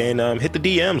Watch It Again. Hit the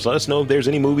DMs. Let us know if there's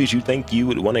any movies you think you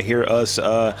would want to hear us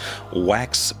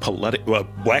wax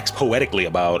poetically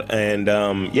about. And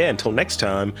until next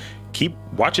time, keep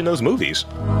watching those movies.